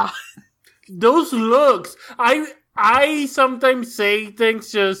yeah. Those looks, I sometimes say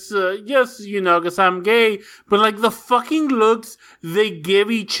things just, yes, because I'm gay, but like the fucking looks they give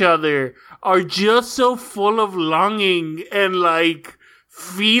each other are just so full of longing and like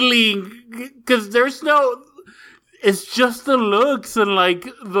feeling, because it's just the looks and like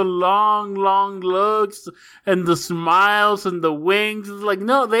the long looks and the smiles and the wings. It's like,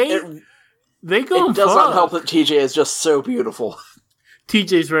 no, they go. It does not help that TJ is just so beautiful.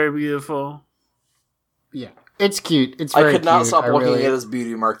 TJ's very beautiful. Yeah, it's cute. It's very I could not cute. stop looking at his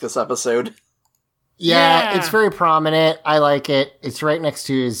beauty mark this episode. Yeah, it's very prominent. I like it. It's right next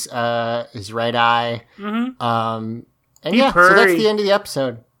to his right eye. Mm-hmm. And He so purry. that's the end of the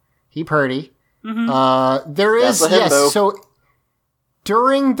episode. He purdy. Mm-hmm. There is That's a himbo. so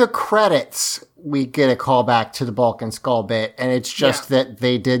during the credits we get a callback to the Bulk and Skull bit, and it's just that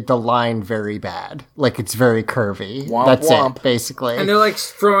they did the line very bad. Like it's very curvy. Womp That's womp. it, basically. And they're like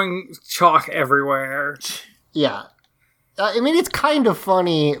throwing chalk everywhere. Yeah. I mean, it's kind of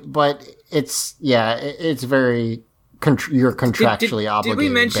funny, but it's very you're contractually obligated. Did we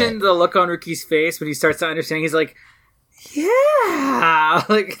mention the look on Ricky's face when he starts to understand? He's like, yeah,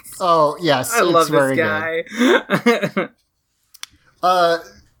 like, oh yes, I love it's very this guy.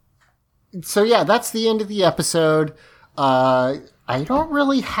 So yeah, that's the end of the episode. I don't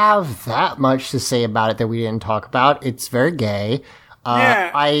really have that much to say about it that we didn't talk about. It's very gay.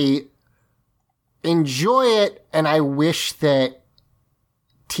 I enjoy it, and I wish that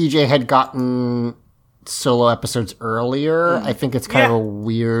TJ had gotten solo episodes earlier. I think it's kind of a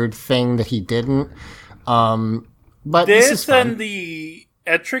weird thing that he didn't. But this is fun. And the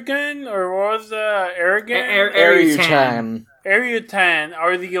Etrigan, or what was the Aragon? Aryutan. Aryutan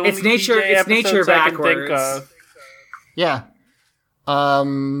are the only It's nature- DJ it's nature episodes I can think backwards. of. Yeah.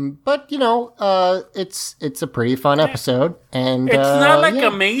 But it's a pretty fun episode, and It's not like yeah.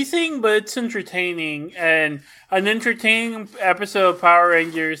 amazing, but it's entertaining. And an entertaining episode of Power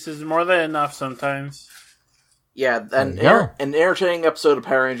Rangers is more than enough sometimes. Yeah, an entertaining episode of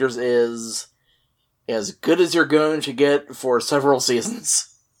Power Rangers is as good as you're going to get for several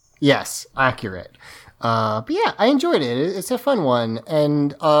seasons. Yes, accurate. But yeah, I enjoyed it. It's a fun one.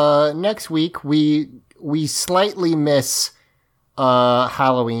 And next week we slightly miss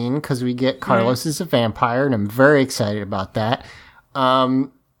Halloween because we get Carlos as a vampire, and I'm very excited about that.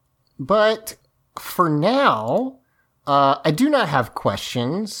 But for now, I do not have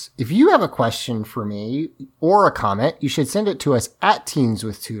questions. If you have a question for me or a comment, you should send it to us at Teens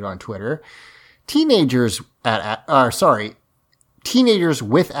with Toot on Twitter. Teenagers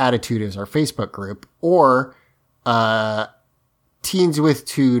with Attitude is our Facebook group, or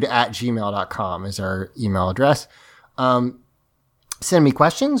teenswithtude@gmail.com is our email address. Send me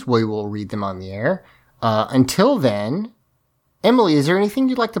questions. We will read them on the air. Until then, Emily, is there anything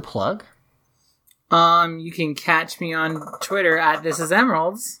you'd like to plug? You can catch me on Twitter at This Is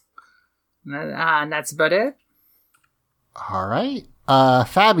Emeralds. And that's about it. All right.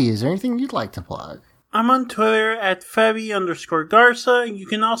 Fabi, is there anything you'd like to plug? I'm on Twitter at Fabi_Garza. You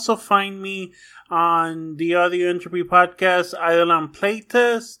can also find me on the Audio Entropy Podcast, Eidolon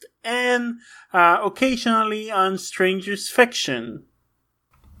Playtest, and occasionally on Stranger's Fiction.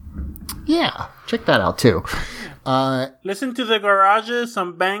 Yeah, check that out too. Listen to The Garages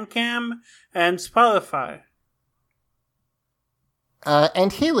on Bandcamp and Spotify.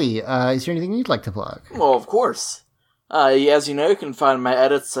 And Haley, is there anything you'd like to plug? Well, of course. As you know, you can find my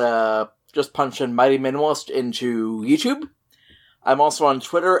edits, just punch in Mighty Minimalist into YouTube. I'm also on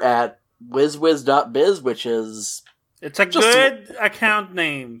Twitter at whizwiz.biz, which is... It's a good account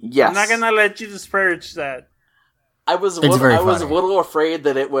name. Yes. I'm not going to let you disparage that. I was a little afraid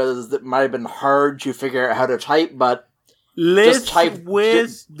that it might have been hard to figure out how to type, but just type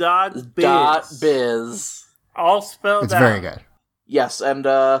whiz.biz. All spelled out. It's very good. Yes, and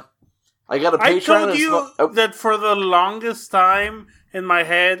I got a Patreon. I told you that for the longest time in my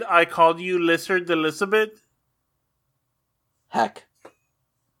head, I called you Lizard Elizabeth. Heck.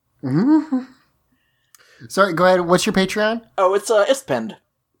 Mm-hmm. Sorry, go ahead. What's your Patreon? Oh, it's pinned.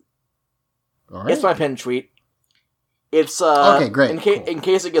 All right. It's my pinned tweet. It's okay, great. In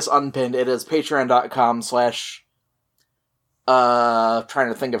case it gets unpinned, it is patreon.com/ trying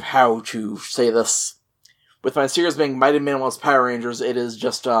to think of how to say this. With my series being Mighty Minimalist Power Rangers, it is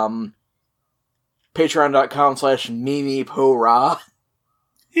just patreon.com/ MimiPora.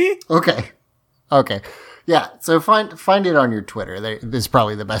 Okay. Yeah, so find it on your Twitter. This is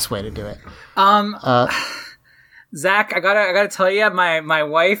probably the best way to do it. Zach, I gotta tell you, my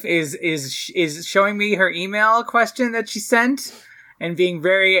wife is showing me her email question that she sent and being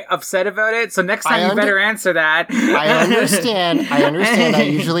very upset about it. So next time you better answer that. I understand.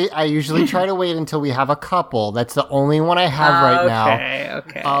 I usually try to wait until we have a couple. That's the only one I have right now.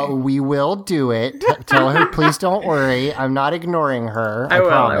 Okay. We will do it. Tell her, please don't worry. I'm not ignoring her. I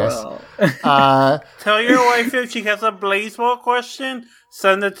promise. I will. Tell your wife if she has a Blazeball question,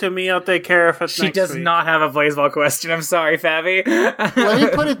 send it to me. I'll take care of it She does not have a Blazeball question. I'm sorry, Fabi. Let me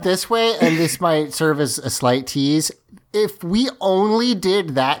put it this way, and this might serve as a slight tease. If we only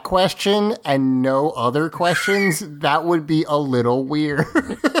did that question and no other questions, that would be a little weird.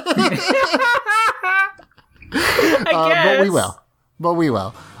 But we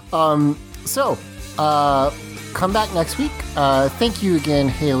will. So, come back next week. Thank you again,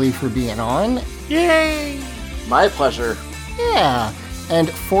 Haley, for being on. Yay! My pleasure. Yeah. And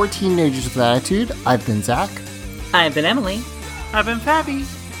for Teenagers with Attitude, I've been Zach. I've been Emily. I've been Fabi.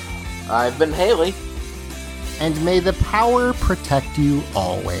 I've been Haley. And may the power protect you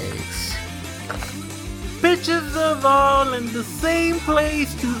always. Bitches of all in the same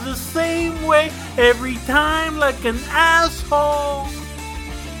place to the same way every time like an asshole.